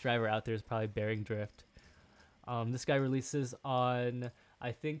the best driver out there is probably Bearing Drift. This guy releases on,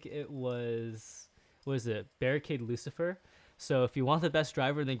 I think it was, what is it, Barricade Lucifer. So if you want the best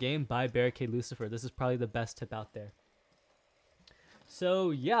driver in the game, buy Barricade Lucifer. This is probably the best tip out there.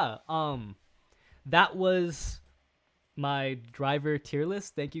 So yeah, that was my driver tier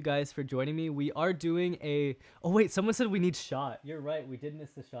list. Thank you guys for joining me. We are doing a, oh wait, someone said we need Shot. You're right, we did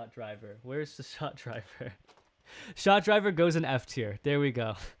miss the Shot driver. Where's the Shot driver? Shot driver goes in F tier. There we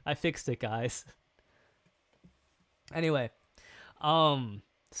go. I fixed it, guys. Anyway,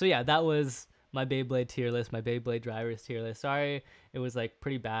 so yeah, that was my Beyblade tier list, my Beyblade drivers tier list. Sorry, it was like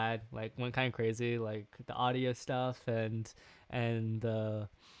pretty bad, like went kind of crazy, like the audio stuff and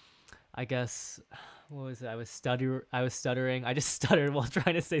I guess, what was it? I was stuttering. I just stuttered while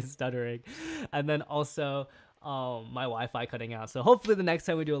trying to say stuttering, and then also my Wi-Fi cutting out. So hopefully the next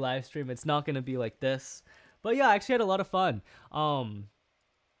time we do a live stream, it's not gonna be like this. But yeah, I actually had a lot of fun.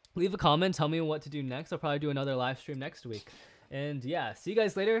 Leave a comment, tell me what to do next. I'll probably do another live stream next week. And yeah, see you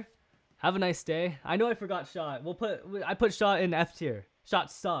guys later. Have a nice day. I know I forgot Shot. I put Shot in F tier.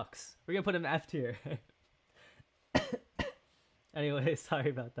 Shot sucks. We're gonna put him in F tier. Anyway, sorry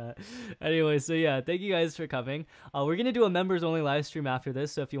about that. Anyway, so yeah, thank you guys for coming. We're gonna do a members only live stream after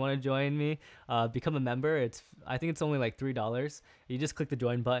this, so if you want to join me, become a member. I think it's only like $3. You just click the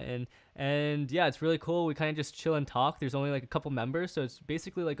join button, and yeah, it's really cool. We kind of just chill and talk. There's only like a couple members, so it's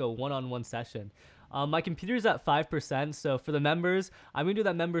basically like a one-on-one session. My computer's at 5%, so for the members, I'm gonna do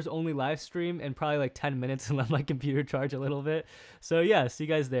that members only live stream in probably like 10 minutes and let my computer charge a little bit. So yeah, see you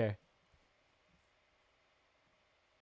guys there.